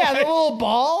 yeah. The little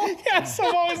ball. Yes,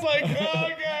 I'm always like, oh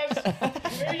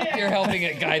gosh. You're helping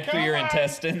it guide through your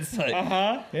intestines. Like,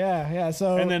 Uh-huh. Yeah.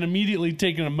 So And then immediately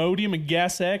take an Imodium and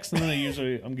Gas X, and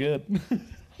then I'm good.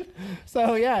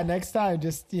 so yeah. Next time,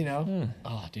 just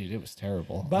Oh, dude, it was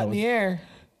terrible. butt in the air,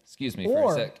 excuse me for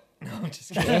Or- a sec. No, I'm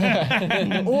just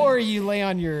kidding. or you lay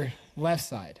on your left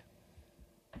side.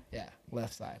 Yeah,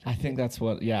 left side. I think that's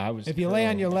what. Yeah, I was. If you lay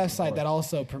on your curling left back side, and that forth.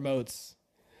 also promotes.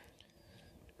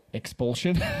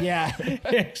 expulsion. Yeah,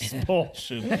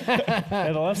 Expulsion.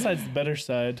 Yeah, the left side's the better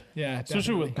side. yeah.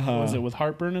 Especially with, definitely. was it with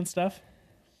heartburn and stuff?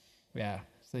 Yeah.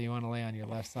 So you want to lay on your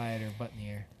left side or butt in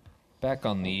the air. Back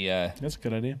on the That's a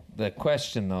good idea.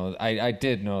 question though, I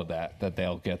did know that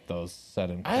they'll get those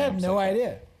sudden. I have cramps no like that.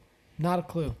 idea. Not a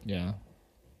clue. Yeah.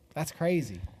 That's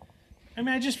crazy. I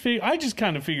mean, I just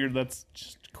kind of figured that's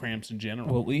just cramps in general.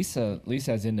 Well, Lisa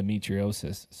has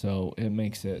endometriosis, so it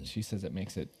makes it. She says it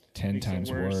makes it 10 Makes it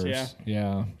times worse, worse.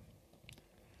 Yeah.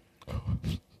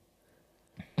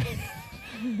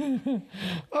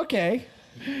 Okay.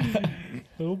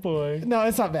 Oh boy. No,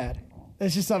 it's not bad.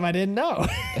 It's just something I didn't know.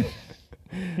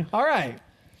 All right.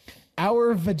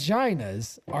 Our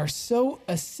vaginas are so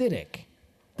acidic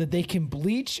that they can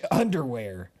bleach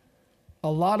underwear. A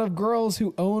lot of girls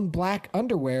who own black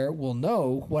underwear will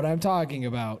know what I'm talking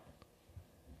about.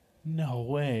 No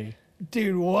way.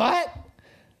 Dude, what?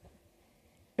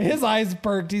 His eyes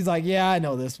perked. He's like, yeah, I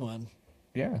know this one.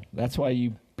 Yeah. That's why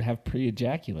you have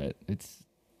pre-ejaculate. It's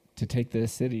to take the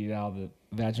acidity out of the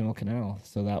vaginal canal,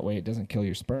 so that way it doesn't kill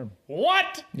your sperm.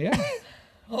 What? Yeah.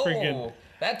 Freaking-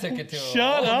 that took it to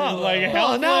Shut up! Like Oh,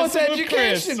 hell. now it's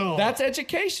educational. That's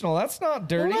educational. That's not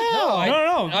dirty. Wow.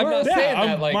 No. I'm not Yeah, saying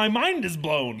that. Like, my mind is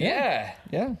blown. yeah.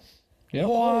 Yeah. Yep.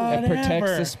 It protects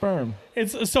Whatever. the sperm.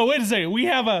 It's so. Wait a second. We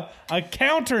have a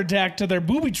counterattack to their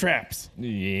booby traps.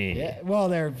 Yeah, well,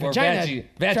 they're Or vagina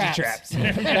veggie traps.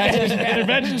 They're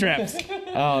veggie traps. Does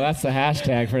Oh, that's the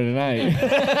hashtag for tonight.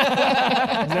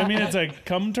 that mean it's a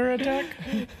counterattack?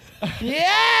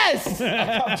 Yes!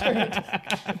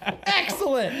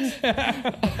 Excellent.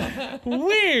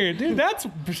 Weird, dude. That's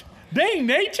dang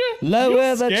nature. Lower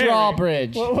You're the scary.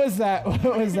 drawbridge. What was that?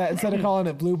 What was that? Instead of calling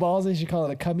it blue balls, they should call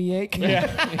it a cummy ache.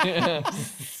 Yeah.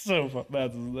 So fun.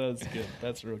 That's good.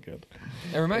 That's real good.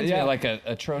 It reminds me Yeah. of like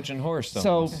a Trojan horse.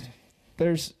 So Almost.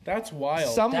 there's That's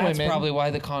wild. some That's women probably why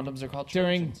the condoms are called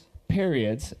during Trojans.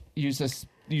 periods use this.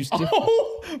 Use diff-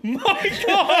 Oh my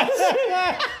gosh!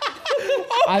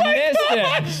 I missed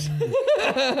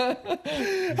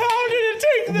How did it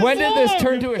take it. this When did long? this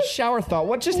turn to a shower thought?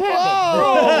 What just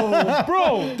happened?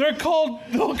 Bro, they're called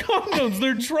condoms.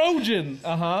 They're Trojan.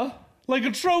 Uh-huh. Like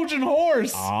a Trojan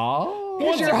horse. Oh.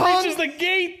 Once you're it hung- reaches the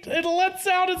gate, it lets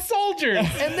out its soldiers.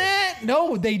 And then,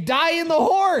 no, they die in the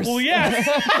horse. Well, yes.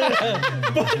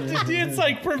 But it's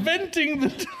like preventing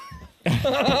the...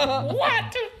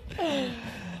 What?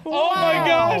 Oh my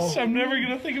gosh. I'm never going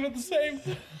to think of it the same.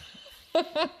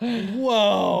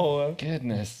 Whoa.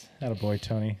 Goodness. That a boy,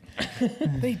 Tony.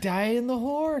 They die in the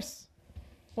horse.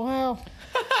 Wow.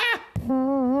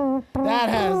 That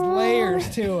has layers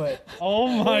to it. Oh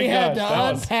my We had gosh. to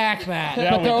That was- unpack that. Yeah,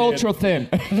 But we they're did. ultra thin.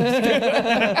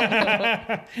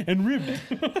 And ribbed.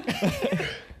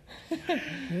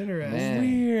 Interesting. Man.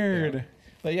 Weird.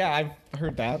 But yeah, I've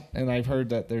heard that, and I've heard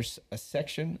that there's a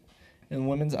section in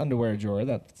women's underwear drawer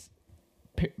that's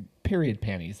period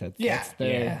panties. That's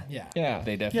their, Yeah. yeah.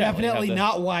 They definitely Definitely have the-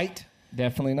 not white.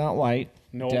 Definitely not white.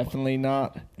 Nope. Definitely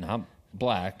not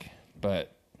black,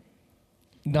 but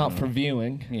for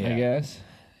viewing. I Yeah. guess.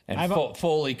 and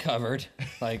fully covered.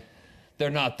 Like they're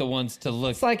not the ones to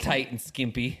look It's like- tight and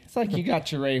skimpy. It's like you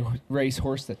got your race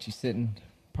horse that you sit and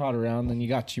prod around, and you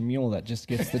got your mule that just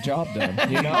gets the job done.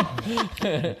 You know,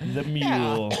 The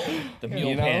mule. The mule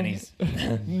You know? panties.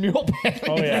 mule panties.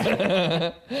 Oh,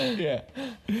 yeah. Yeah.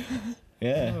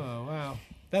 Yeah. Oh, wow.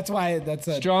 That's why that's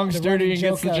a Strong, the sturdy, running and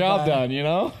gets joke the of, job done. You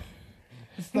know.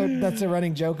 That's a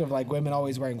running joke of like women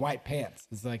always wearing white pants.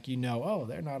 It's like, oh,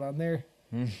 they're not on there.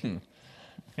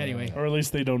 Anyway. Or at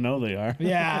least they don't know they are.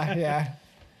 Yeah.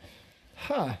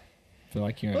 Huh. Feel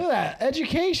like you Look at that.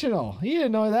 Educational. You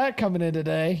didn't know that coming in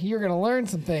today. You're going to learn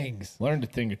some things. learned a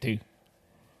thing or two.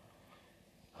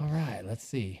 All right, let's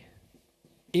see.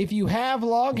 If you have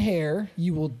long hair,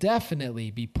 you will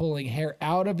definitely be pulling hair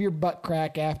out of your butt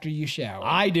crack after you shower.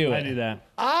 I do it. I do that.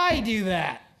 I do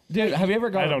that. Dude, have you ever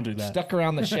got I don't do that. stuck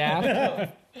around the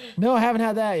shaft? No, I haven't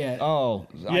had that yet. Oh,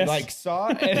 I Yes. like saw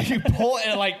it, and you pull it,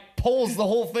 and it like pulls the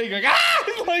whole thing. Like, ah!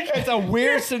 Like, It's a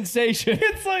weird sensation.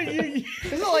 it's like you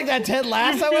Isn't it like that Ted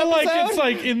Lasso feel like episode? it's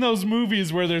like in those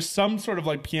movies where there's some sort of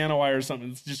like piano wire or something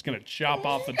that's just gonna chop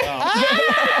off the top. And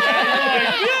you're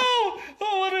like, no!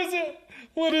 Oh, what is it?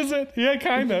 What is it? Yeah,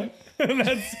 kinda.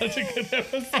 That's such a good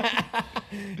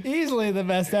episode. Easily the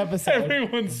best episode.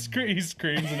 Everyone he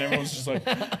screams and everyone's just like,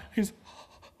 he's,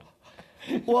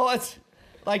 Well, it's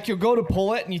like you'll go to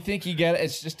pull it, and you think you get it.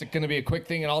 It's just going to be a quick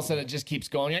thing, and all of a sudden it just keeps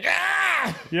going. You're like,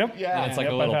 ah! yep. Yeah. It's like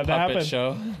Yep, a I've little had that puppet happen.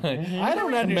 show. I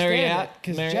don't understand Marriott- it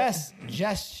because Marriott-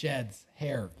 Jess sheds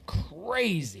hair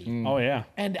crazy, Oh yeah.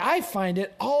 and I find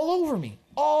it all over me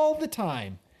all the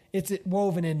time. It's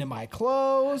woven into my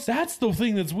clothes. That's the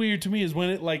thing that's weird to me is when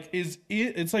it like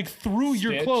it's like through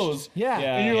your Stitched. clothes. Yeah.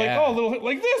 And you're Yeah. like, oh, a little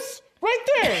like this right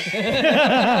there.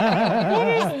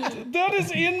 that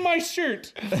is in my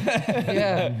shirt.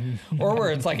 Yeah. Or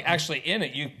where it's like actually in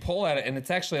it. You pull at it and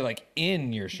it's actually like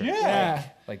in your shirt. Yeah.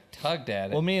 Like tugged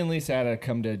at it. Well, me and Lisa had a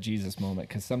come to a Jesus moment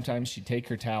because sometimes she'd take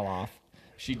her towel off.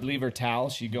 She'd leave her towel.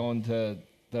 She'd go into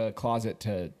the closet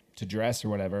to dress or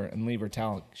whatever and leave her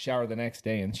towel, shower the next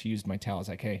day, and she used my towel. I was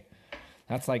like, hey,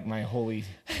 that's like my holy,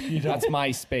 that's my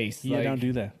space. You Like, don't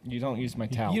do that. You don't use my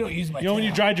towel. You don't use my. You know when you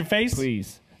towel. dried your face?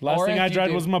 Please. Last Or thing if I you dried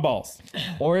do- was my balls.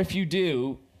 Or if you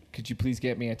do, could you please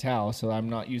get me a towel so I'm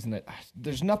not using it?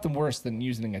 There's nothing worse than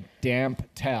using a damp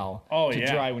towel Oh, to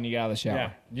yeah. dry when you get out of the shower. Yeah.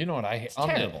 You know what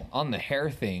terrible. on the hair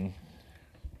thing,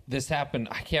 this happened,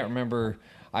 I can't remember.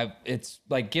 It's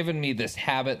like given me this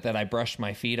habit that I brush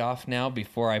my feet off now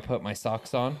before I put my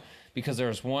socks on. Because there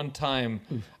was one time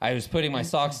I was putting my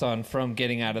socks on from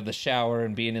getting out of the shower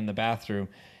and being in the bathroom,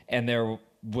 and there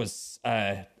was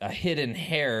a hidden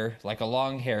hair, like a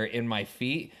long hair, in my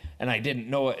feet, and I didn't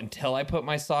know it until I put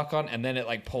my sock on, and then it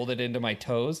like pulled it into my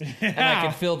toes, and I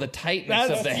could feel the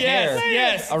tightness of the hair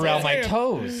around my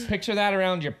toes. Picture that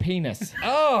around your penis.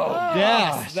 Oh,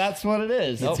 Yes, that's what it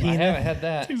is. nope, I haven't had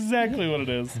that. Exactly what it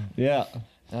is. Yeah.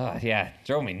 Oh, yeah,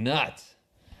 drove me nuts.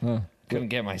 Couldn't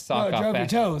get my Oh, sock it off. drove your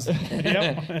fast. toes.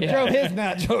 Yep. Drove his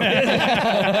nut. Drove his.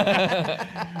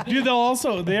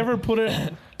 Dude, they ever put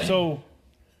it so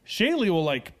Shaylee will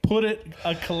like put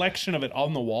a collection of it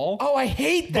on the wall. Oh, I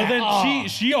hate But that. then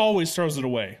she always throws it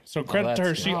away. So credit to her,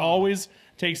 that's she always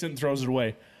takes it and throws it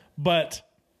away. But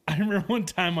I remember one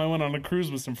time I went on a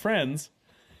cruise with some friends,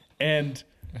 and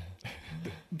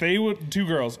they would two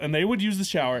girls, and they would use the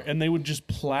shower, and they would just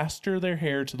plaster their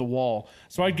hair to the wall.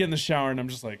 So I'd get in the shower, and I'm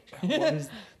just like, what is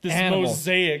this Animals.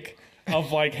 mosaic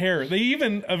of like hair? They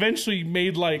even eventually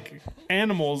made like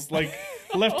animals, like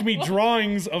left me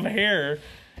drawings of hair.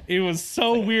 It was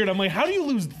so weird. I'm like, how do you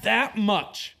lose that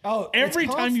much? Oh, every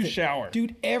it's time you constant. shower.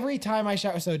 Dude, every time I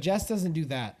shower. So Jess doesn't do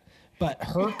that, but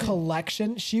her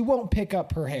collection, she won't pick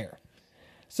up her hair.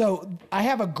 So I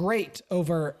have a grate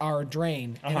over our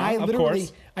drain, and I of literally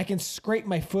course. I can scrape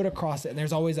my foot across it, and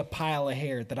there's always a pile of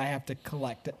hair that I have to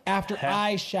collect after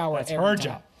I shower. That's every her time.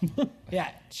 job. Yeah,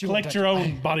 she won't Collect touch your it.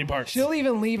 own body parts. She'll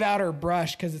even leave out her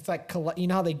brush because it's like you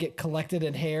know how they get collected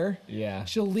in hair. Yeah.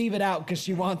 She'll leave it out because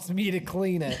she wants me to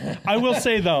clean it. I will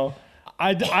say though,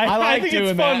 I like think doing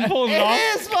it's fun that. pulling it It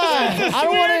off. is fun. I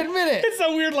don't want to admit it. It's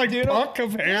a weird like puck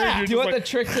of hair. Yeah. You're Do you know just what the like,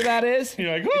 trick to that is?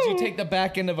 You're like, Is you "Woo." take the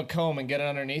back end of a comb and get it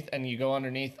underneath, and you go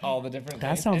underneath all the different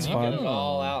That things, sounds and you fun. Get it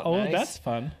all out. Oh, nice. that's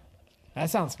fun. That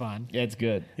sounds fun. Yeah, it's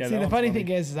good. Yeah, See, that the one's funny funny.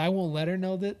 thing is I won't let her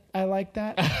know that I like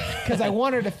that because I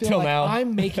want her to feel Till like now.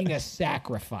 I'm making a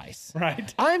sacrifice.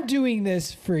 Right. I'm doing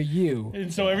this for you.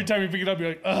 And so every time you pick it up, you're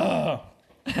like, ugh.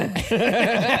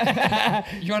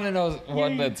 You want to know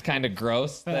one that's kind of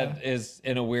gross that is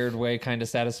in a weird way kind of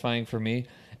satisfying for me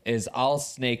is I'll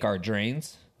snake our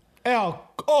drains.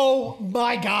 Oh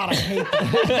my God, I hate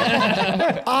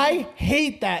that. I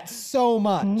hate that so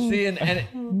much. See, and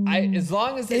I as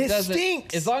long as it, It doesn't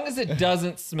stinks. as long as it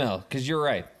doesn't smell, because you're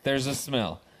right, there's a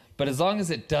smell. But as long as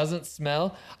it doesn't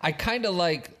smell, I kind of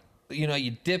like, you know,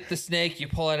 you dip the snake, you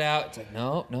pull it out. It's like,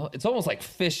 no. It's almost like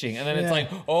fishing. And then it's Yeah. like,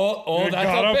 oh, You that's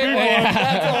got a a big big one. one.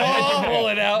 That's you pull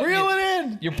it out. Reel it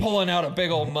in. You're pulling out a big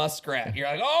old muskrat. You're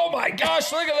like, oh my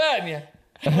gosh, look at that. And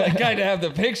you kind of have the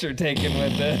picture taken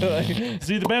with it. Like,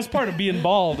 See, the best part of being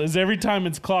bald is every time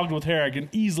it's clogged with hair, I can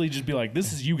easily just be like,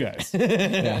 this is you guys.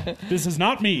 This is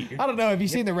not me. I don't know. Have you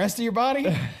seen the rest of your body?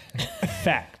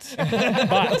 Fact.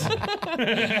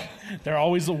 But they're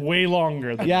always way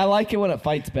longer. Than Yeah, I like it when it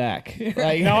fights back.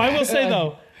 Like, Now, I will say,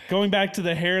 though, going back to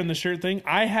the hair and the shirt thing,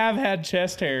 I have had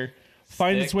chest hair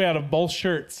find its way out of both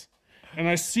shirts. and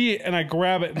I see it and I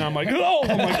grab it and I'm like, oh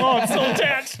my god, it's so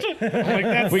attached. I'm like,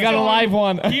 that's We got a so- live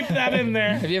one. Keep that in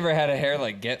there. Have you ever had a hair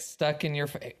like get stuck in your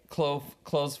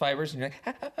clothes fibers and you're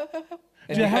like,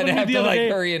 and It you happened to me have the to other like day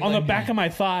hurry and on like, the back of my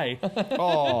thigh.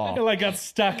 Oh. It like got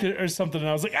stuck or something, and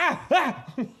I was like, ah.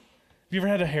 Have you ever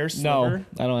had a hair No, sliver?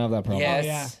 I don't have that problem. yes.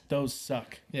 yeah. Those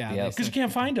suck. Yeah. Yep. Because you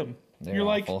can't find them. They're You're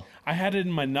like, awful. I had it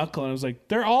in my knuckle, and I was like,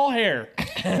 they're all hair.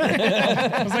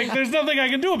 I was like, there's nothing I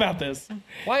can do about this,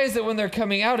 Why is it when they're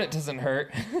coming out it doesn't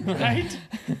hurt? right?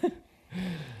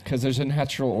 Because there's a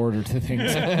natural order to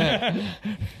things.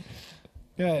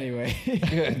 Anyway.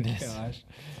 Goodness. Gosh.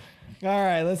 All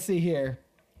right, let's see here.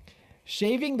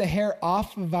 Shaving the hair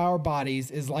off of our bodies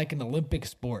is like an Olympic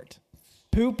sport.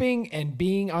 Pooping and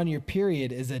being on your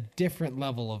period is a different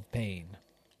level of pain.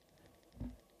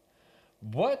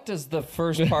 What does the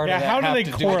first part Yeah, of that how do have they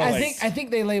to correlate? do? I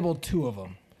think they labeled two of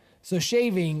them. So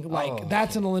shaving, like Oh.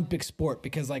 that's an Olympic sport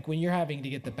because like when you're having to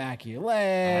get the back of your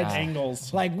legs,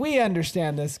 Angles. like we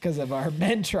understand this because of our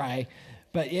men try,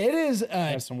 but it is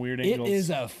Have some weird it angles. is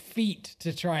a feat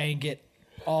to try and get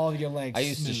all of your legs. I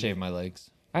used to smooth. shave my legs.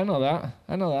 I know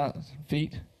that.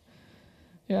 Feet.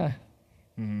 Yeah.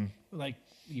 like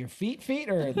your feet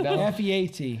or the No.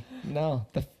 FEAT. No.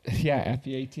 Yeah,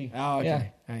 FEAT. Oh, okay.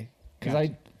 Yeah. I Because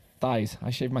thighs. I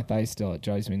shave my thighs still. It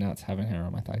drives me nuts having hair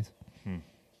on my thighs.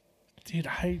 Dude,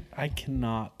 I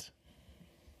cannot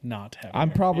not have I'm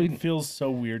hair. probably- It feels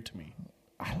so weird to me.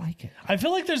 I like it. I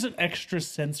feel like there's an extra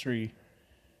sensory,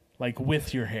 like,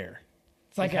 with your hair.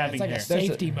 It's like having it's like hair. a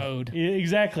safety mode. Yeah,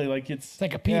 exactly. Like, it's... It's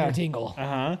like a Peter Yeah. tingle.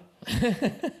 Uh-huh.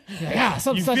 Yeah,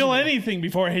 You feel anything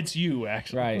before it hits you,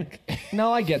 actually. Right.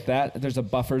 No, I get that. There's a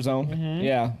buffer zone.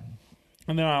 Yeah.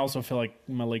 And then I also feel like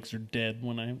my legs are dead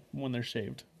when they're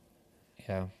shaved.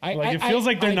 Yeah. Like, it feels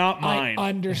like they're not mine. I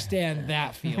understand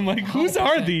that feeling. I'm like, whose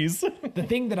are 100%. these? The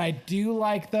thing that I do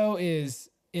like though is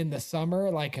in the summer,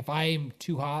 like if I'm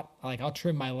too hot, like I'll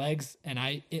trim my legs and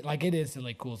it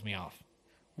instantly cools me off.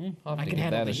 I'll have I to can give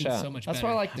handle that the a heat shot. so much That's better.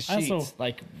 why I like the I sheets. also-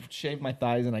 Like, shave my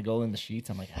thighs and I go in the sheets.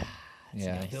 I'm like,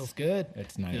 Yeah. Feels good.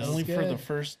 it's nice. Feels Only for the good.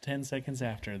 first 10 seconds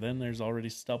after. Then there's already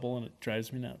stubble and it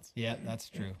drives me nuts. Yeah, that's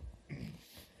true.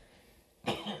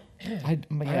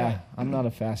 I'm not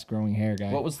a fast growing hair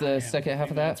guy. What was the second half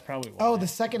of That's that? probably why. Oh, the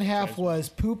second half was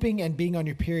pooping and being on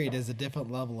your period is a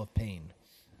different level of pain.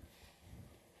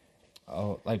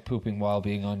 Oh, like pooping while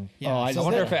being on. Yeah, I I so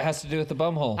wonder that- if it has to do with the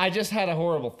bum hole. I just had a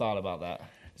horrible thought about that.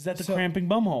 Is that the So- cramping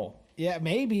bum hole? Yeah,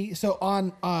 maybe. So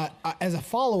on as a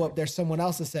follow up, there's someone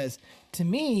else that says, to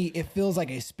me, it feels like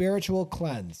a spiritual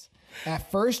cleanse. At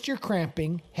first, you're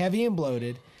cramping, heavy and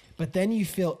bloated, but then you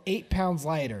feel 8 pounds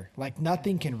lighter, like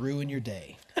nothing can ruin your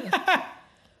day.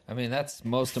 I mean, that's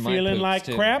most of my Feeling poops, like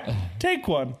too. crap? Take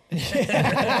one.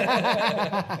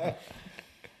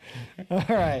 All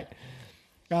right.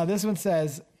 This one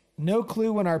says, no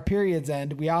clue when our periods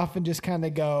end. We often just kind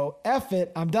of go, F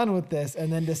it, I'm done with this,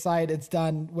 and then decide it's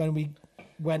done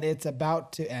when it's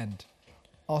about to end.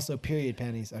 Also, period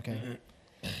panties. Okay.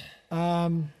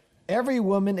 Every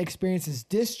woman experiences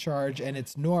discharge and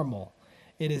it's normal.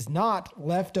 It is not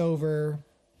leftover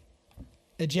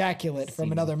ejaculate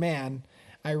from another man.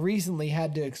 I recently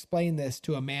had to explain this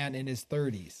to a man in his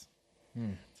 30s.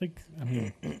 It's like, I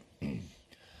mean,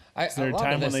 A there a lot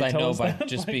time of when this they I tell know us by that?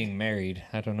 just Like- being married.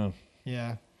 I don't know.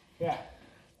 Yeah. yeah.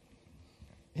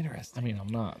 Interesting. I mean, I'm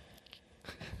not.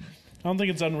 I don't think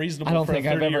it's unreasonable I don't for think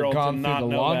a I've 30-year-old ever to gone through not the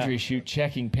know laundry chute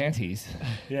checking panties. that.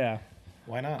 Yeah.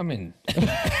 Why not? I mean,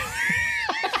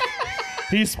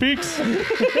 He speaks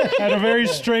at a very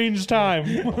strange time.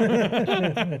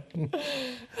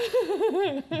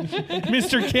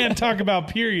 Mr. Can't talk about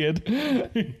period.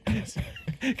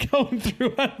 Going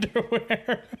through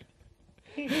underwear.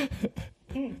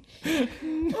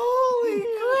 Holy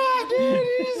crap, dude!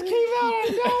 You just came out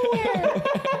of nowhere.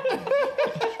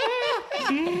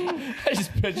 I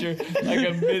just picture like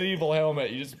a medieval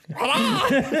helmet. You just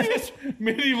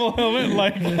Medieval helmet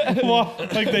like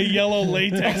the yellow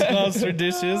latex gloves for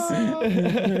dishes.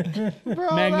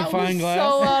 Bro, Magnifying that was glass.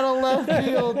 so out of left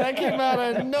field. That came out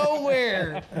of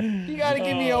nowhere. You got to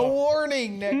give me a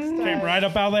warning next Came time. right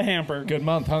up out of the hamper. good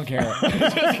month, huh, Carrot?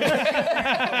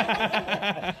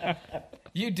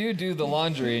 you do the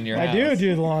laundry in your house. I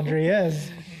do the laundry, yes.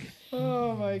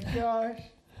 Oh my gosh.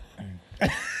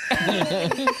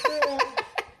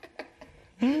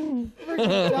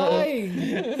 Freaking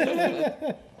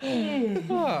dying.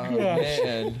 Oh,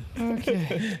 man.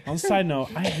 Okay. On a side note,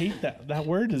 I hate that. That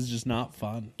word is just not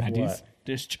fun. Panties? What?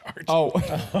 Discharge. Oh.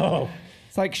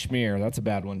 It's like schmear. That's a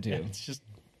bad one, too. It's just,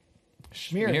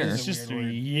 Schmear Schmear. is it's a just, weird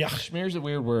word. yeah. Schmear's a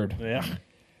weird word. Yeah.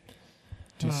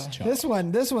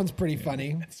 This one's pretty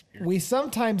funny. We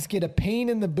sometimes get a pain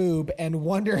in the boob and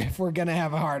wonder if we're gonna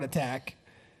have a heart attack.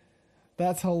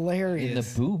 That's hilarious. In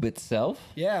the boob itself?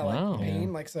 Yeah, Wow. like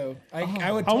pain, like so. I would.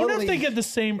 I Totally, wonder if they get the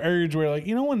same urge where, like,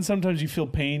 you know, when sometimes you feel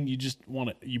pain, you just want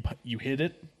to you hit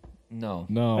it. No.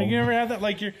 No. Like, you ever had that?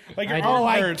 Like your arm Oh,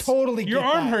 I hurts. totally. Your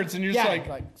get arm that. hurts, and you're yeah, just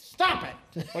like, stop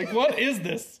it. like, what is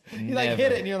this? You like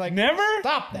hit it, and you're like, Never.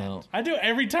 stop that. No. I do it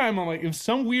every time. I'm like, if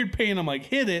some weird pain, I'm like,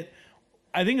 hit it.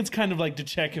 I think it's kind of like to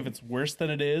check if it's worse than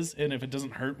it is, and if it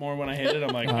doesn't hurt more when I hit it, I'm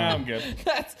like, I'm good.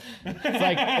 It's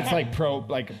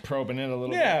like probing it a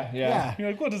little Yeah, bit. Yeah.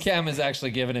 You're like, what is? Cam is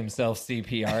actually giving himself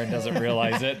CPR and doesn't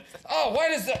realize it. Oh, why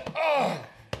does that?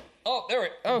 Oh, there we.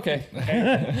 Okay.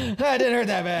 That didn't hurt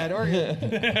that bad. We're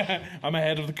good. I'm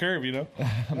ahead of the curve, you know.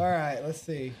 All right, let's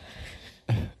see.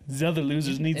 These other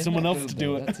losers need someone else to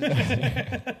do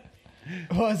it.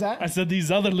 What was I that? said these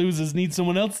other losers need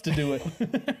someone else to do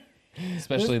it.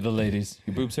 Especially the ladies.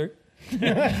 Your boobs hurt? Let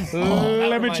me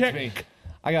Reminds check. me.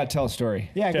 I gotta tell a story.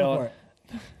 Yeah, Tell go for it.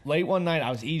 it. Late one night, I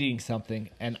was eating something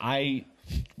and I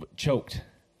choked.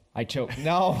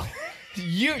 No,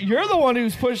 you're the one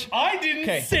who's pushed. I didn't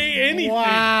Okay. say anything.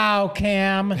 Wow,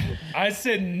 Cam. I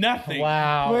said nothing.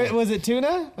 Wow. Wait, was it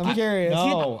tuna? I'm curious.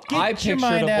 No, Get I your pictured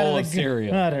mind a out bowl of of the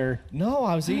cereal. gutter. no,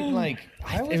 I was eating like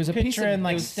I was it was a piece of picturing,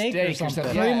 like, it was steak or something.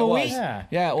 Yeah, Cream it of was. wheat?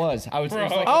 Yeah, it was. It was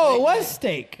like, Oh, it was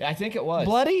steak. I think it was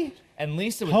Bloody? And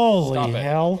Lisa was Holy stop it.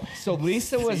 hell. So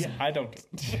Lisa was I don't.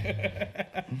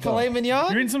 Filet You're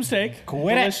mignon? eating some steak.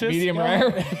 Quit it. Delicious. medium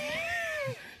rare.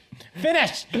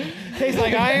 Finish. Tastes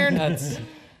like iron?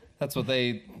 That's what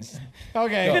they.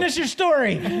 Okay. Finish your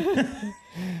story.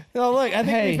 No, look, I think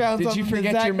Hey, we found did something you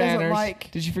forget that Zach your doesn't manners?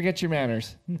 like. Did you forget your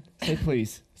manners? Say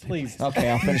please. Please. Okay,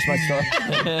 I'll finish my story.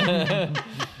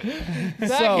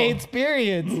 Zach hates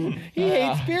periods. He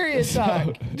hates period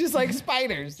talk. Just like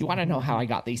spiders. You want to know how I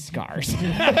got these scars?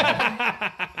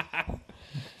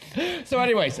 So,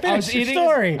 anyways, I was your eating.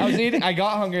 story. I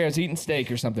got hungry. I was eating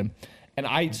steak or something, and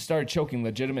I started choking,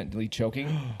 legitimately choking.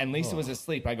 And Lisa was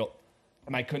asleep. I go,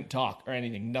 and I couldn't talk or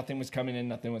anything. Nothing was coming in.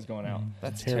 Nothing was going out.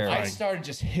 That's I terrifying. started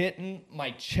just hitting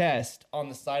my chest on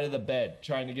the side of the bed,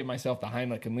 trying to give myself the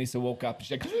Heimlich. And Lisa woke up.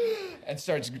 She's like, and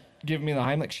starts giving me the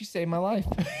Heimlich. She saved my life.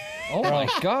 Oh my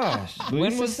gosh. When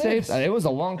Lisa was saved- this? It was a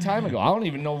long time ago. I don't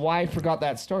even know why I forgot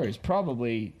that story. It's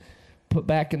probably put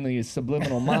back in the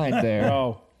subliminal mind there.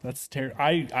 Oh, that's terrible.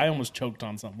 I almost choked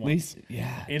on something. Once. Lisa,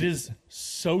 yeah. It is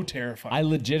so terrifying. I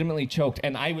legitimately choked,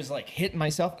 and I was like hitting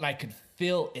myself, and I could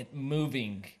feel it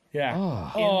moving yeah.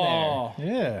 in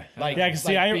there. Yeah. Like, Yeah, because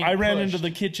see, like being I ran pushed. into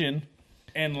the kitchen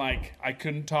and like I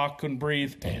couldn't talk, couldn't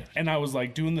breathe, and I was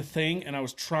like doing the thing, and I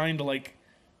was trying to like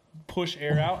push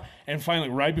air out, and finally,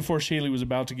 right before Shaylee was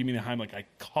about to give me the Heimlich,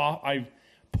 I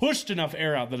pushed enough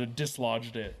air out that it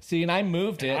dislodged it. See, and I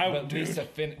moved it, but dude. Lisa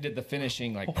did the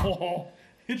finishing. Like, Oh,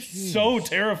 it's so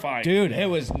terrifying. dude, it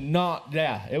was not.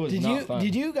 Yeah, it was not fun.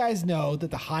 Did you guys know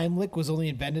that the Heimlich was only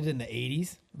invented in the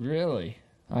 80s? really?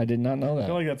 I did not know I feel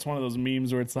that. like that's one of those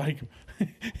memes where it's like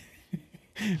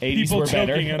 80s people were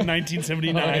better. choking in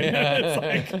 1979.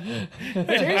 It's like,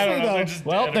 I don't know, though. they're just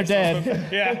Well, they're or dead. something.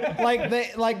 Yeah.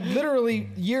 like literally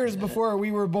years before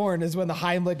we were born is when the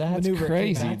Heimlich That's maneuver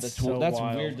crazy. came out. That's so That's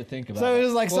wild. weird to think about. So it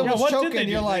was like Yeah, someone's what did choking, they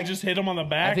do? you're like, They just hit him on the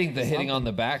back. I think the hitting on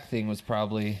the back thing was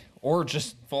probably, or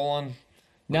just full on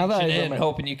now that I reaching in, remember,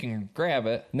 hoping you can grab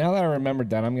it. now that I remembered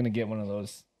that, I'm gonna get one of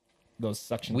those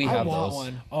suction. We I have want those.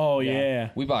 one. Oh yeah.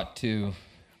 We bought two.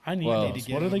 I need Well, those.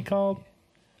 get What are they them. called?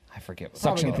 I forget. What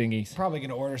suction Probably thingies. Probably going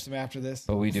to order some after this.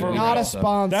 but we do. For we Not got a some.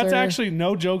 sponsor. That's actually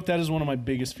no joke. That is one of my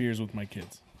biggest fears with my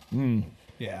kids.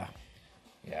 Yeah.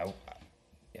 Yeah.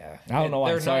 Yeah. I don't know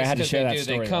why. They're Sorry, I nice had to 'cause share they that do.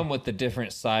 story, They come though. with the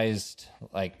different sized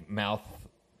like mouth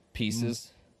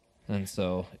pieces, and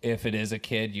so if it is a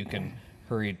kid, you can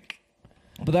hurry.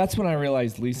 But that's when I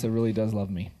realized Lisa really does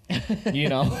love me. You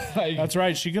know, like, That's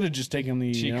right. She could have just taken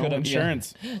the She could've, yeah.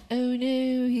 insurance. Oh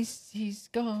no, he's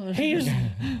gone. He's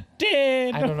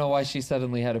dead. I don't know why she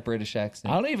suddenly had a British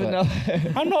accent. I don't even but-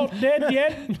 know. I'm not dead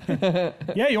yet.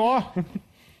 Yeah, you are.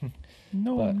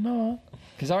 No, But- I'm not.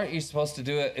 Because aren't you supposed to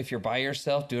do it if you're by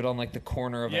yourself? Do it on like the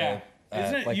corner of Yeah. a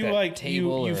Isn't it like you that like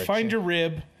table you or a find chair? your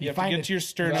rib, you have to find get it to your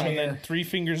sternum, right and then here. 3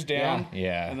 fingers down.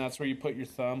 Yeah. And that's where you put your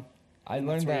thumb. I That's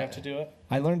learned where you have that. to do it.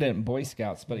 I learned it in Boy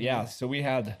Scouts, but yeah. So we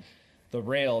had the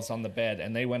rails on the bed,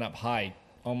 and they went up high,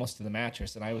 almost to the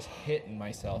mattress, and I was hitting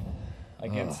myself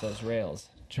against those rails,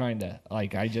 trying to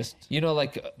like. I just You know,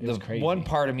 like was the crazy. one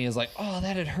part of me is like, oh,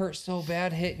 that'd hurt so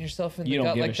bad hitting yourself in the You don't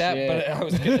gut give like a that. shit. But I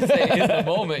was gonna say in the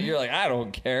moment, you're like, I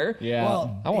don't care. yeah.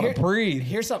 Well, I want to breathe.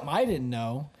 Here's something I didn't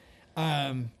know.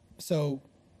 So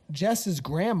Jess's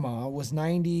grandma was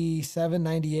 97,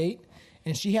 98,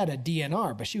 and she had a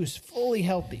DNR, but she was fully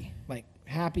healthy, like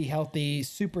happy, healthy,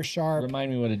 super sharp.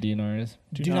 Remind me what a DNR is.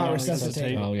 Do not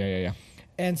resuscitate. Oh, yeah.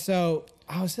 And so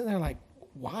I was sitting there like,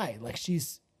 why? Like,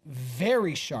 she's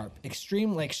very sharp,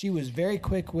 extreme. Like, she was very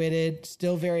quick-witted,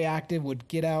 still very active, would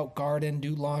get out, garden,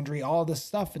 do laundry, all this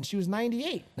stuff. And she was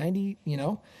 98, 90, you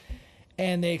know?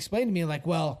 And they explained to me like,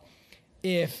 well,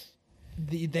 if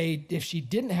she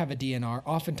didn't have a DNR,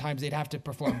 oftentimes they'd have to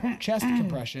perform chest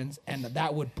compressions, and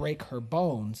that would break her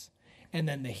bones. And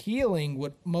then the healing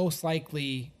would most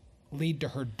likely lead to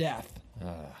her death.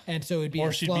 And so it'd be Or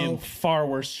a she'd slow, be in far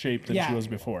worse shape than she was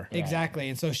before. Exactly.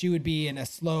 And so she would be in a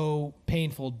slow,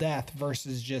 painful death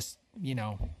versus just, you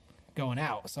know, going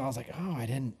out. So I was like, oh, I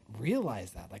didn't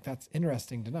realize that. Like, that's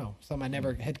interesting to know. Something I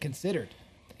never had considered.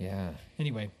 Yeah.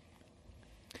 Anyway,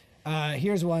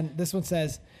 here's one. This one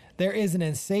says, there is an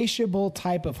insatiable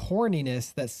type of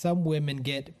horniness that some women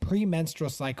get pre-menstrual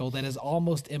cycle that is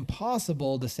almost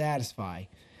impossible to satisfy.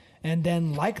 And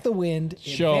then, like the wind, it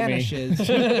Show me. vanishes.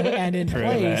 And in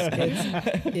place,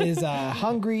 it is a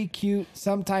hungry, cute,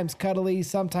 sometimes cuddly,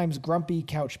 sometimes grumpy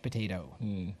couch potato.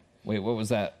 Wait, what was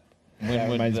that?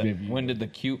 That reminds me of you. When did the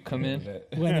cute come in?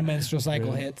 When the menstrual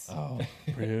cycle hits. Oh,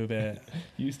 Prove it.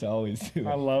 Used to always do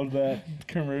I that. love that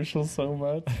commercial so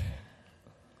much.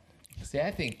 see,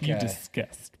 I think You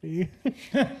disgust me.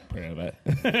 Prove it.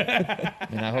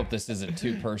 and I hope this isn't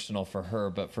too personal for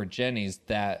her, but for Jenny's,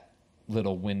 that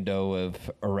little window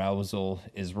of arousal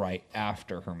is right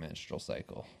after her menstrual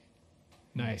cycle.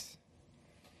 Nice.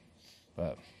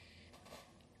 But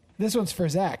This one's for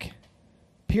Zach.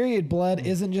 Period blood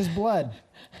isn't just blood.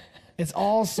 It's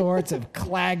all sorts of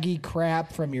claggy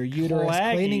crap from your uterus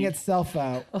Claggy? cleaning itself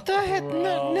out. The heck?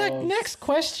 Next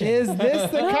question. Is this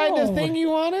the kind of No. thing you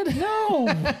wanted? no.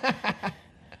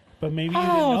 But maybe you didn't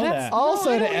Oh, know that's that. Also,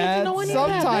 No, I to don't need to add, know any of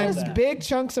that. sometimes That is- big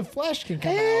chunks of flesh can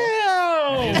come out.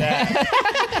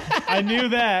 I knew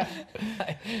that.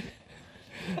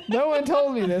 No one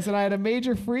told me this, and I had a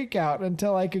major freak out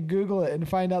until I could Google it and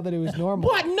find out that it was normal.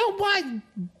 What? No, why?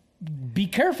 Be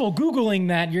careful Googling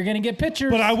that. You're going to get pictures.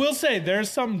 But I will say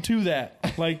there's something to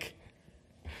that. Like,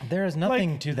 there is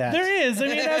nothing to that. There is. I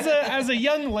mean, as a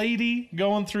young lady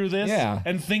going through this Yeah.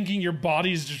 and thinking your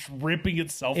body's just ripping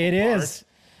itself It apart. is.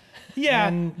 Yeah,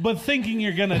 And- but thinking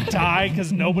you're going to die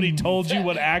because nobody told you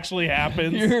what actually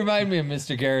happens. you remind me of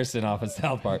Mr. Garrison off of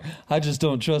South Park. I just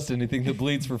don't trust anything that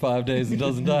bleeds for 5 days and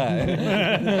doesn't die.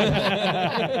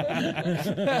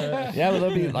 Yeah, but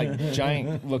there'll be like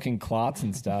giant looking clots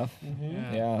and stuff.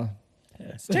 Yeah.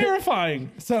 It's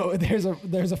terrifying. So there's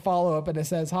a follow up, and it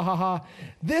says, "Ha ha ha!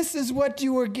 This is what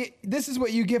you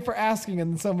get for asking."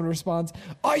 And then someone responds,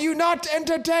 "Are you not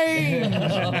entertained?"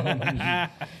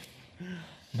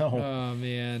 No. Oh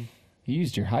man. You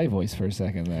used your high voice for a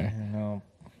second there. No.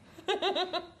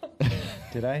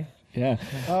 Did I? Yeah.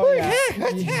 Oh yeah.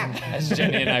 As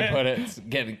Jenny and I put it, it's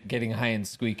getting high and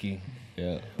squeaky.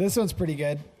 Yeah. This one's pretty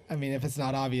good. I mean, if it's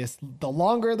not obvious, the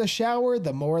longer the shower,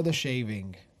 the more the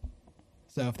shaving.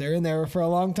 So if they're in there for a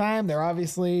long time, they're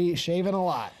obviously shaving a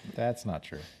lot. That's not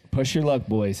true. Push your luck,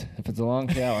 boys. If it's a long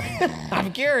shower.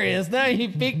 I'm curious. Now you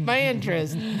piqued my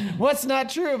interest. What's not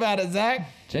true about it, Zach?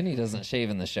 Jenny doesn't shave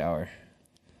in the shower.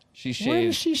 She shaves. Where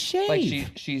does she shave? Like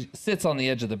she sits on the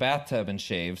edge of the bathtub and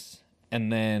shaves,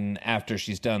 and then after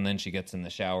she's done, then she gets in the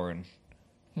shower and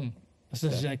So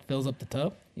she like fills up the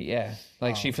tub? yeah,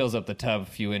 like she fills up the tub a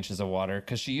few inches of water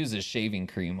because she uses shaving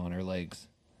cream on her legs,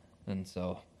 and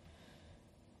so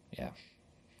yeah.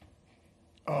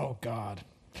 Oh God.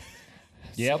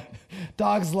 Yep.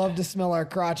 Dogs love to smell our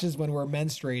crotches when we're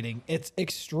menstruating. It's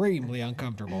extremely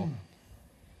uncomfortable.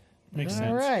 Makes sense.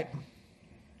 All right.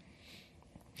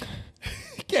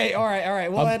 Okay, all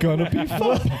right. We'll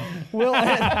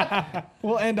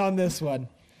end on this one.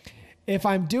 If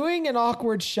I'm doing an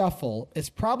awkward shuffle, it's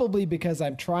probably because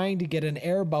I'm trying to get an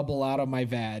air bubble out of my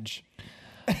vag.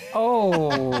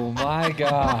 Oh my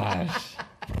gosh,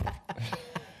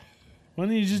 Why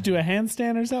don't you just do a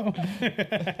handstand or something?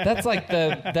 that's like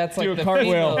the Do a the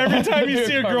cartwheel. female- Every time you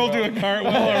see a girl do a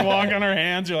cartwheel or walk on her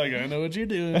hands, you're like, I know what you're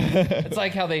doing. It's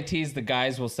like how they tease the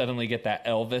guys will suddenly get that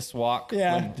Elvis walk.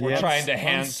 Yeah. when we're trying to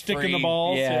hands sticking free. the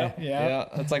balls, Yeah, yeah.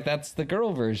 It's like that's the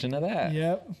girl version of that.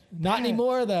 Yep. Not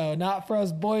anymore, though. Not for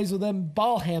us boys with them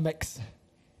ball hammocks.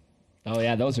 Oh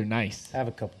yeah, those are nice. I have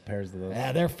a couple pairs of those.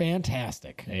 Yeah, they're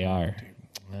fantastic. They are.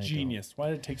 Genius. Why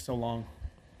did it take so long?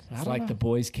 It's like the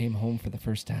boys came home for the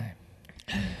first time.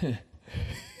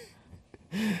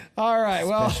 All right.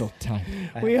 Well, Special time.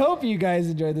 we hope you guys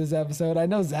enjoyed this episode. I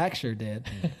know Zach sure did.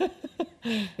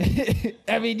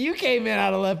 I mean, you came in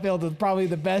out of left field with probably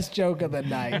the best joke of the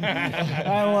night.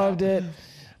 I loved it.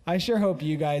 I sure hope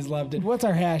you guys loved it. What's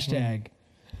our hashtag?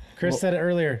 Chris said it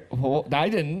earlier. Well, I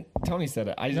didn't. Tony said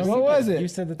it. I just What was it? You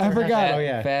said that. I forgot. Oh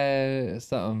yeah.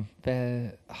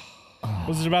 Something.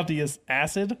 Was it about the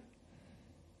acid?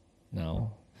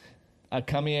 No. A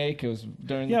tummy ache. It was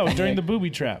during Yeah, it was tummy during ache. the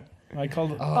booby trap. I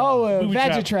called it. Oh, Booby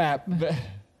Vagitrap.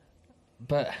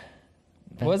 But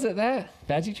was it that?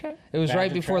 Veggie trap? It was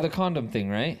right Vagit before trap? the condom thing,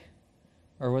 right?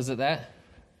 Or was it that?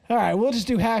 All right, we'll just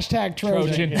do hashtag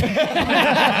Trojan.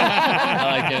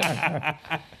 I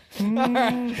like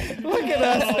it. Look at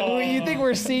us. You think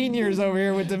we're seniors over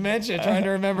here with dementia trying to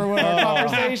remember what our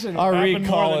conversation was. Our Happened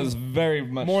recall more than- is very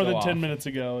much More so than off. 10 minutes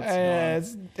ago.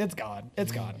 It's It's gone.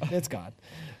 It's gone. It's gone.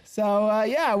 So,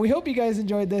 yeah, we hope you guys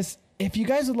enjoyed this. If you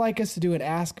guys would like us to do an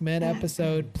Ask Men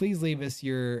episode, please leave us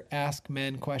your Ask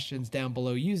Men questions down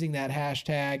below using that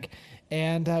hashtag,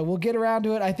 and we'll get around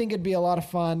to it. I think it'd be a lot of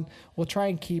fun. We'll try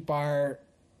and keep our,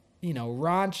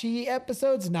 raunchy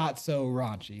episodes not so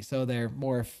raunchy, so they're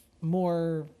more.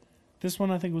 This one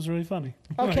I think was really funny.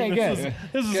 Okay, good.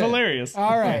 This is hilarious.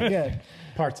 All right, good.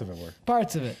 Parts of it were.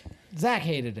 Parts of it. Zach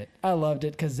hated it. I loved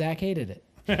it because Zach hated it.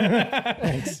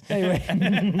 Thanks. Anyway,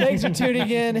 thanks for tuning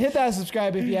in. Hit that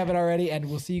subscribe if you haven't already, and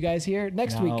we'll see you guys here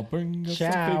next week. Now bring us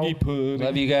Ciao. some figgy pudding.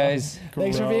 Love you guys.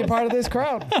 Thanks for being part of this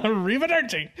crowd.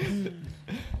 Arrivederci.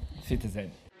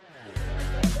 Citizen.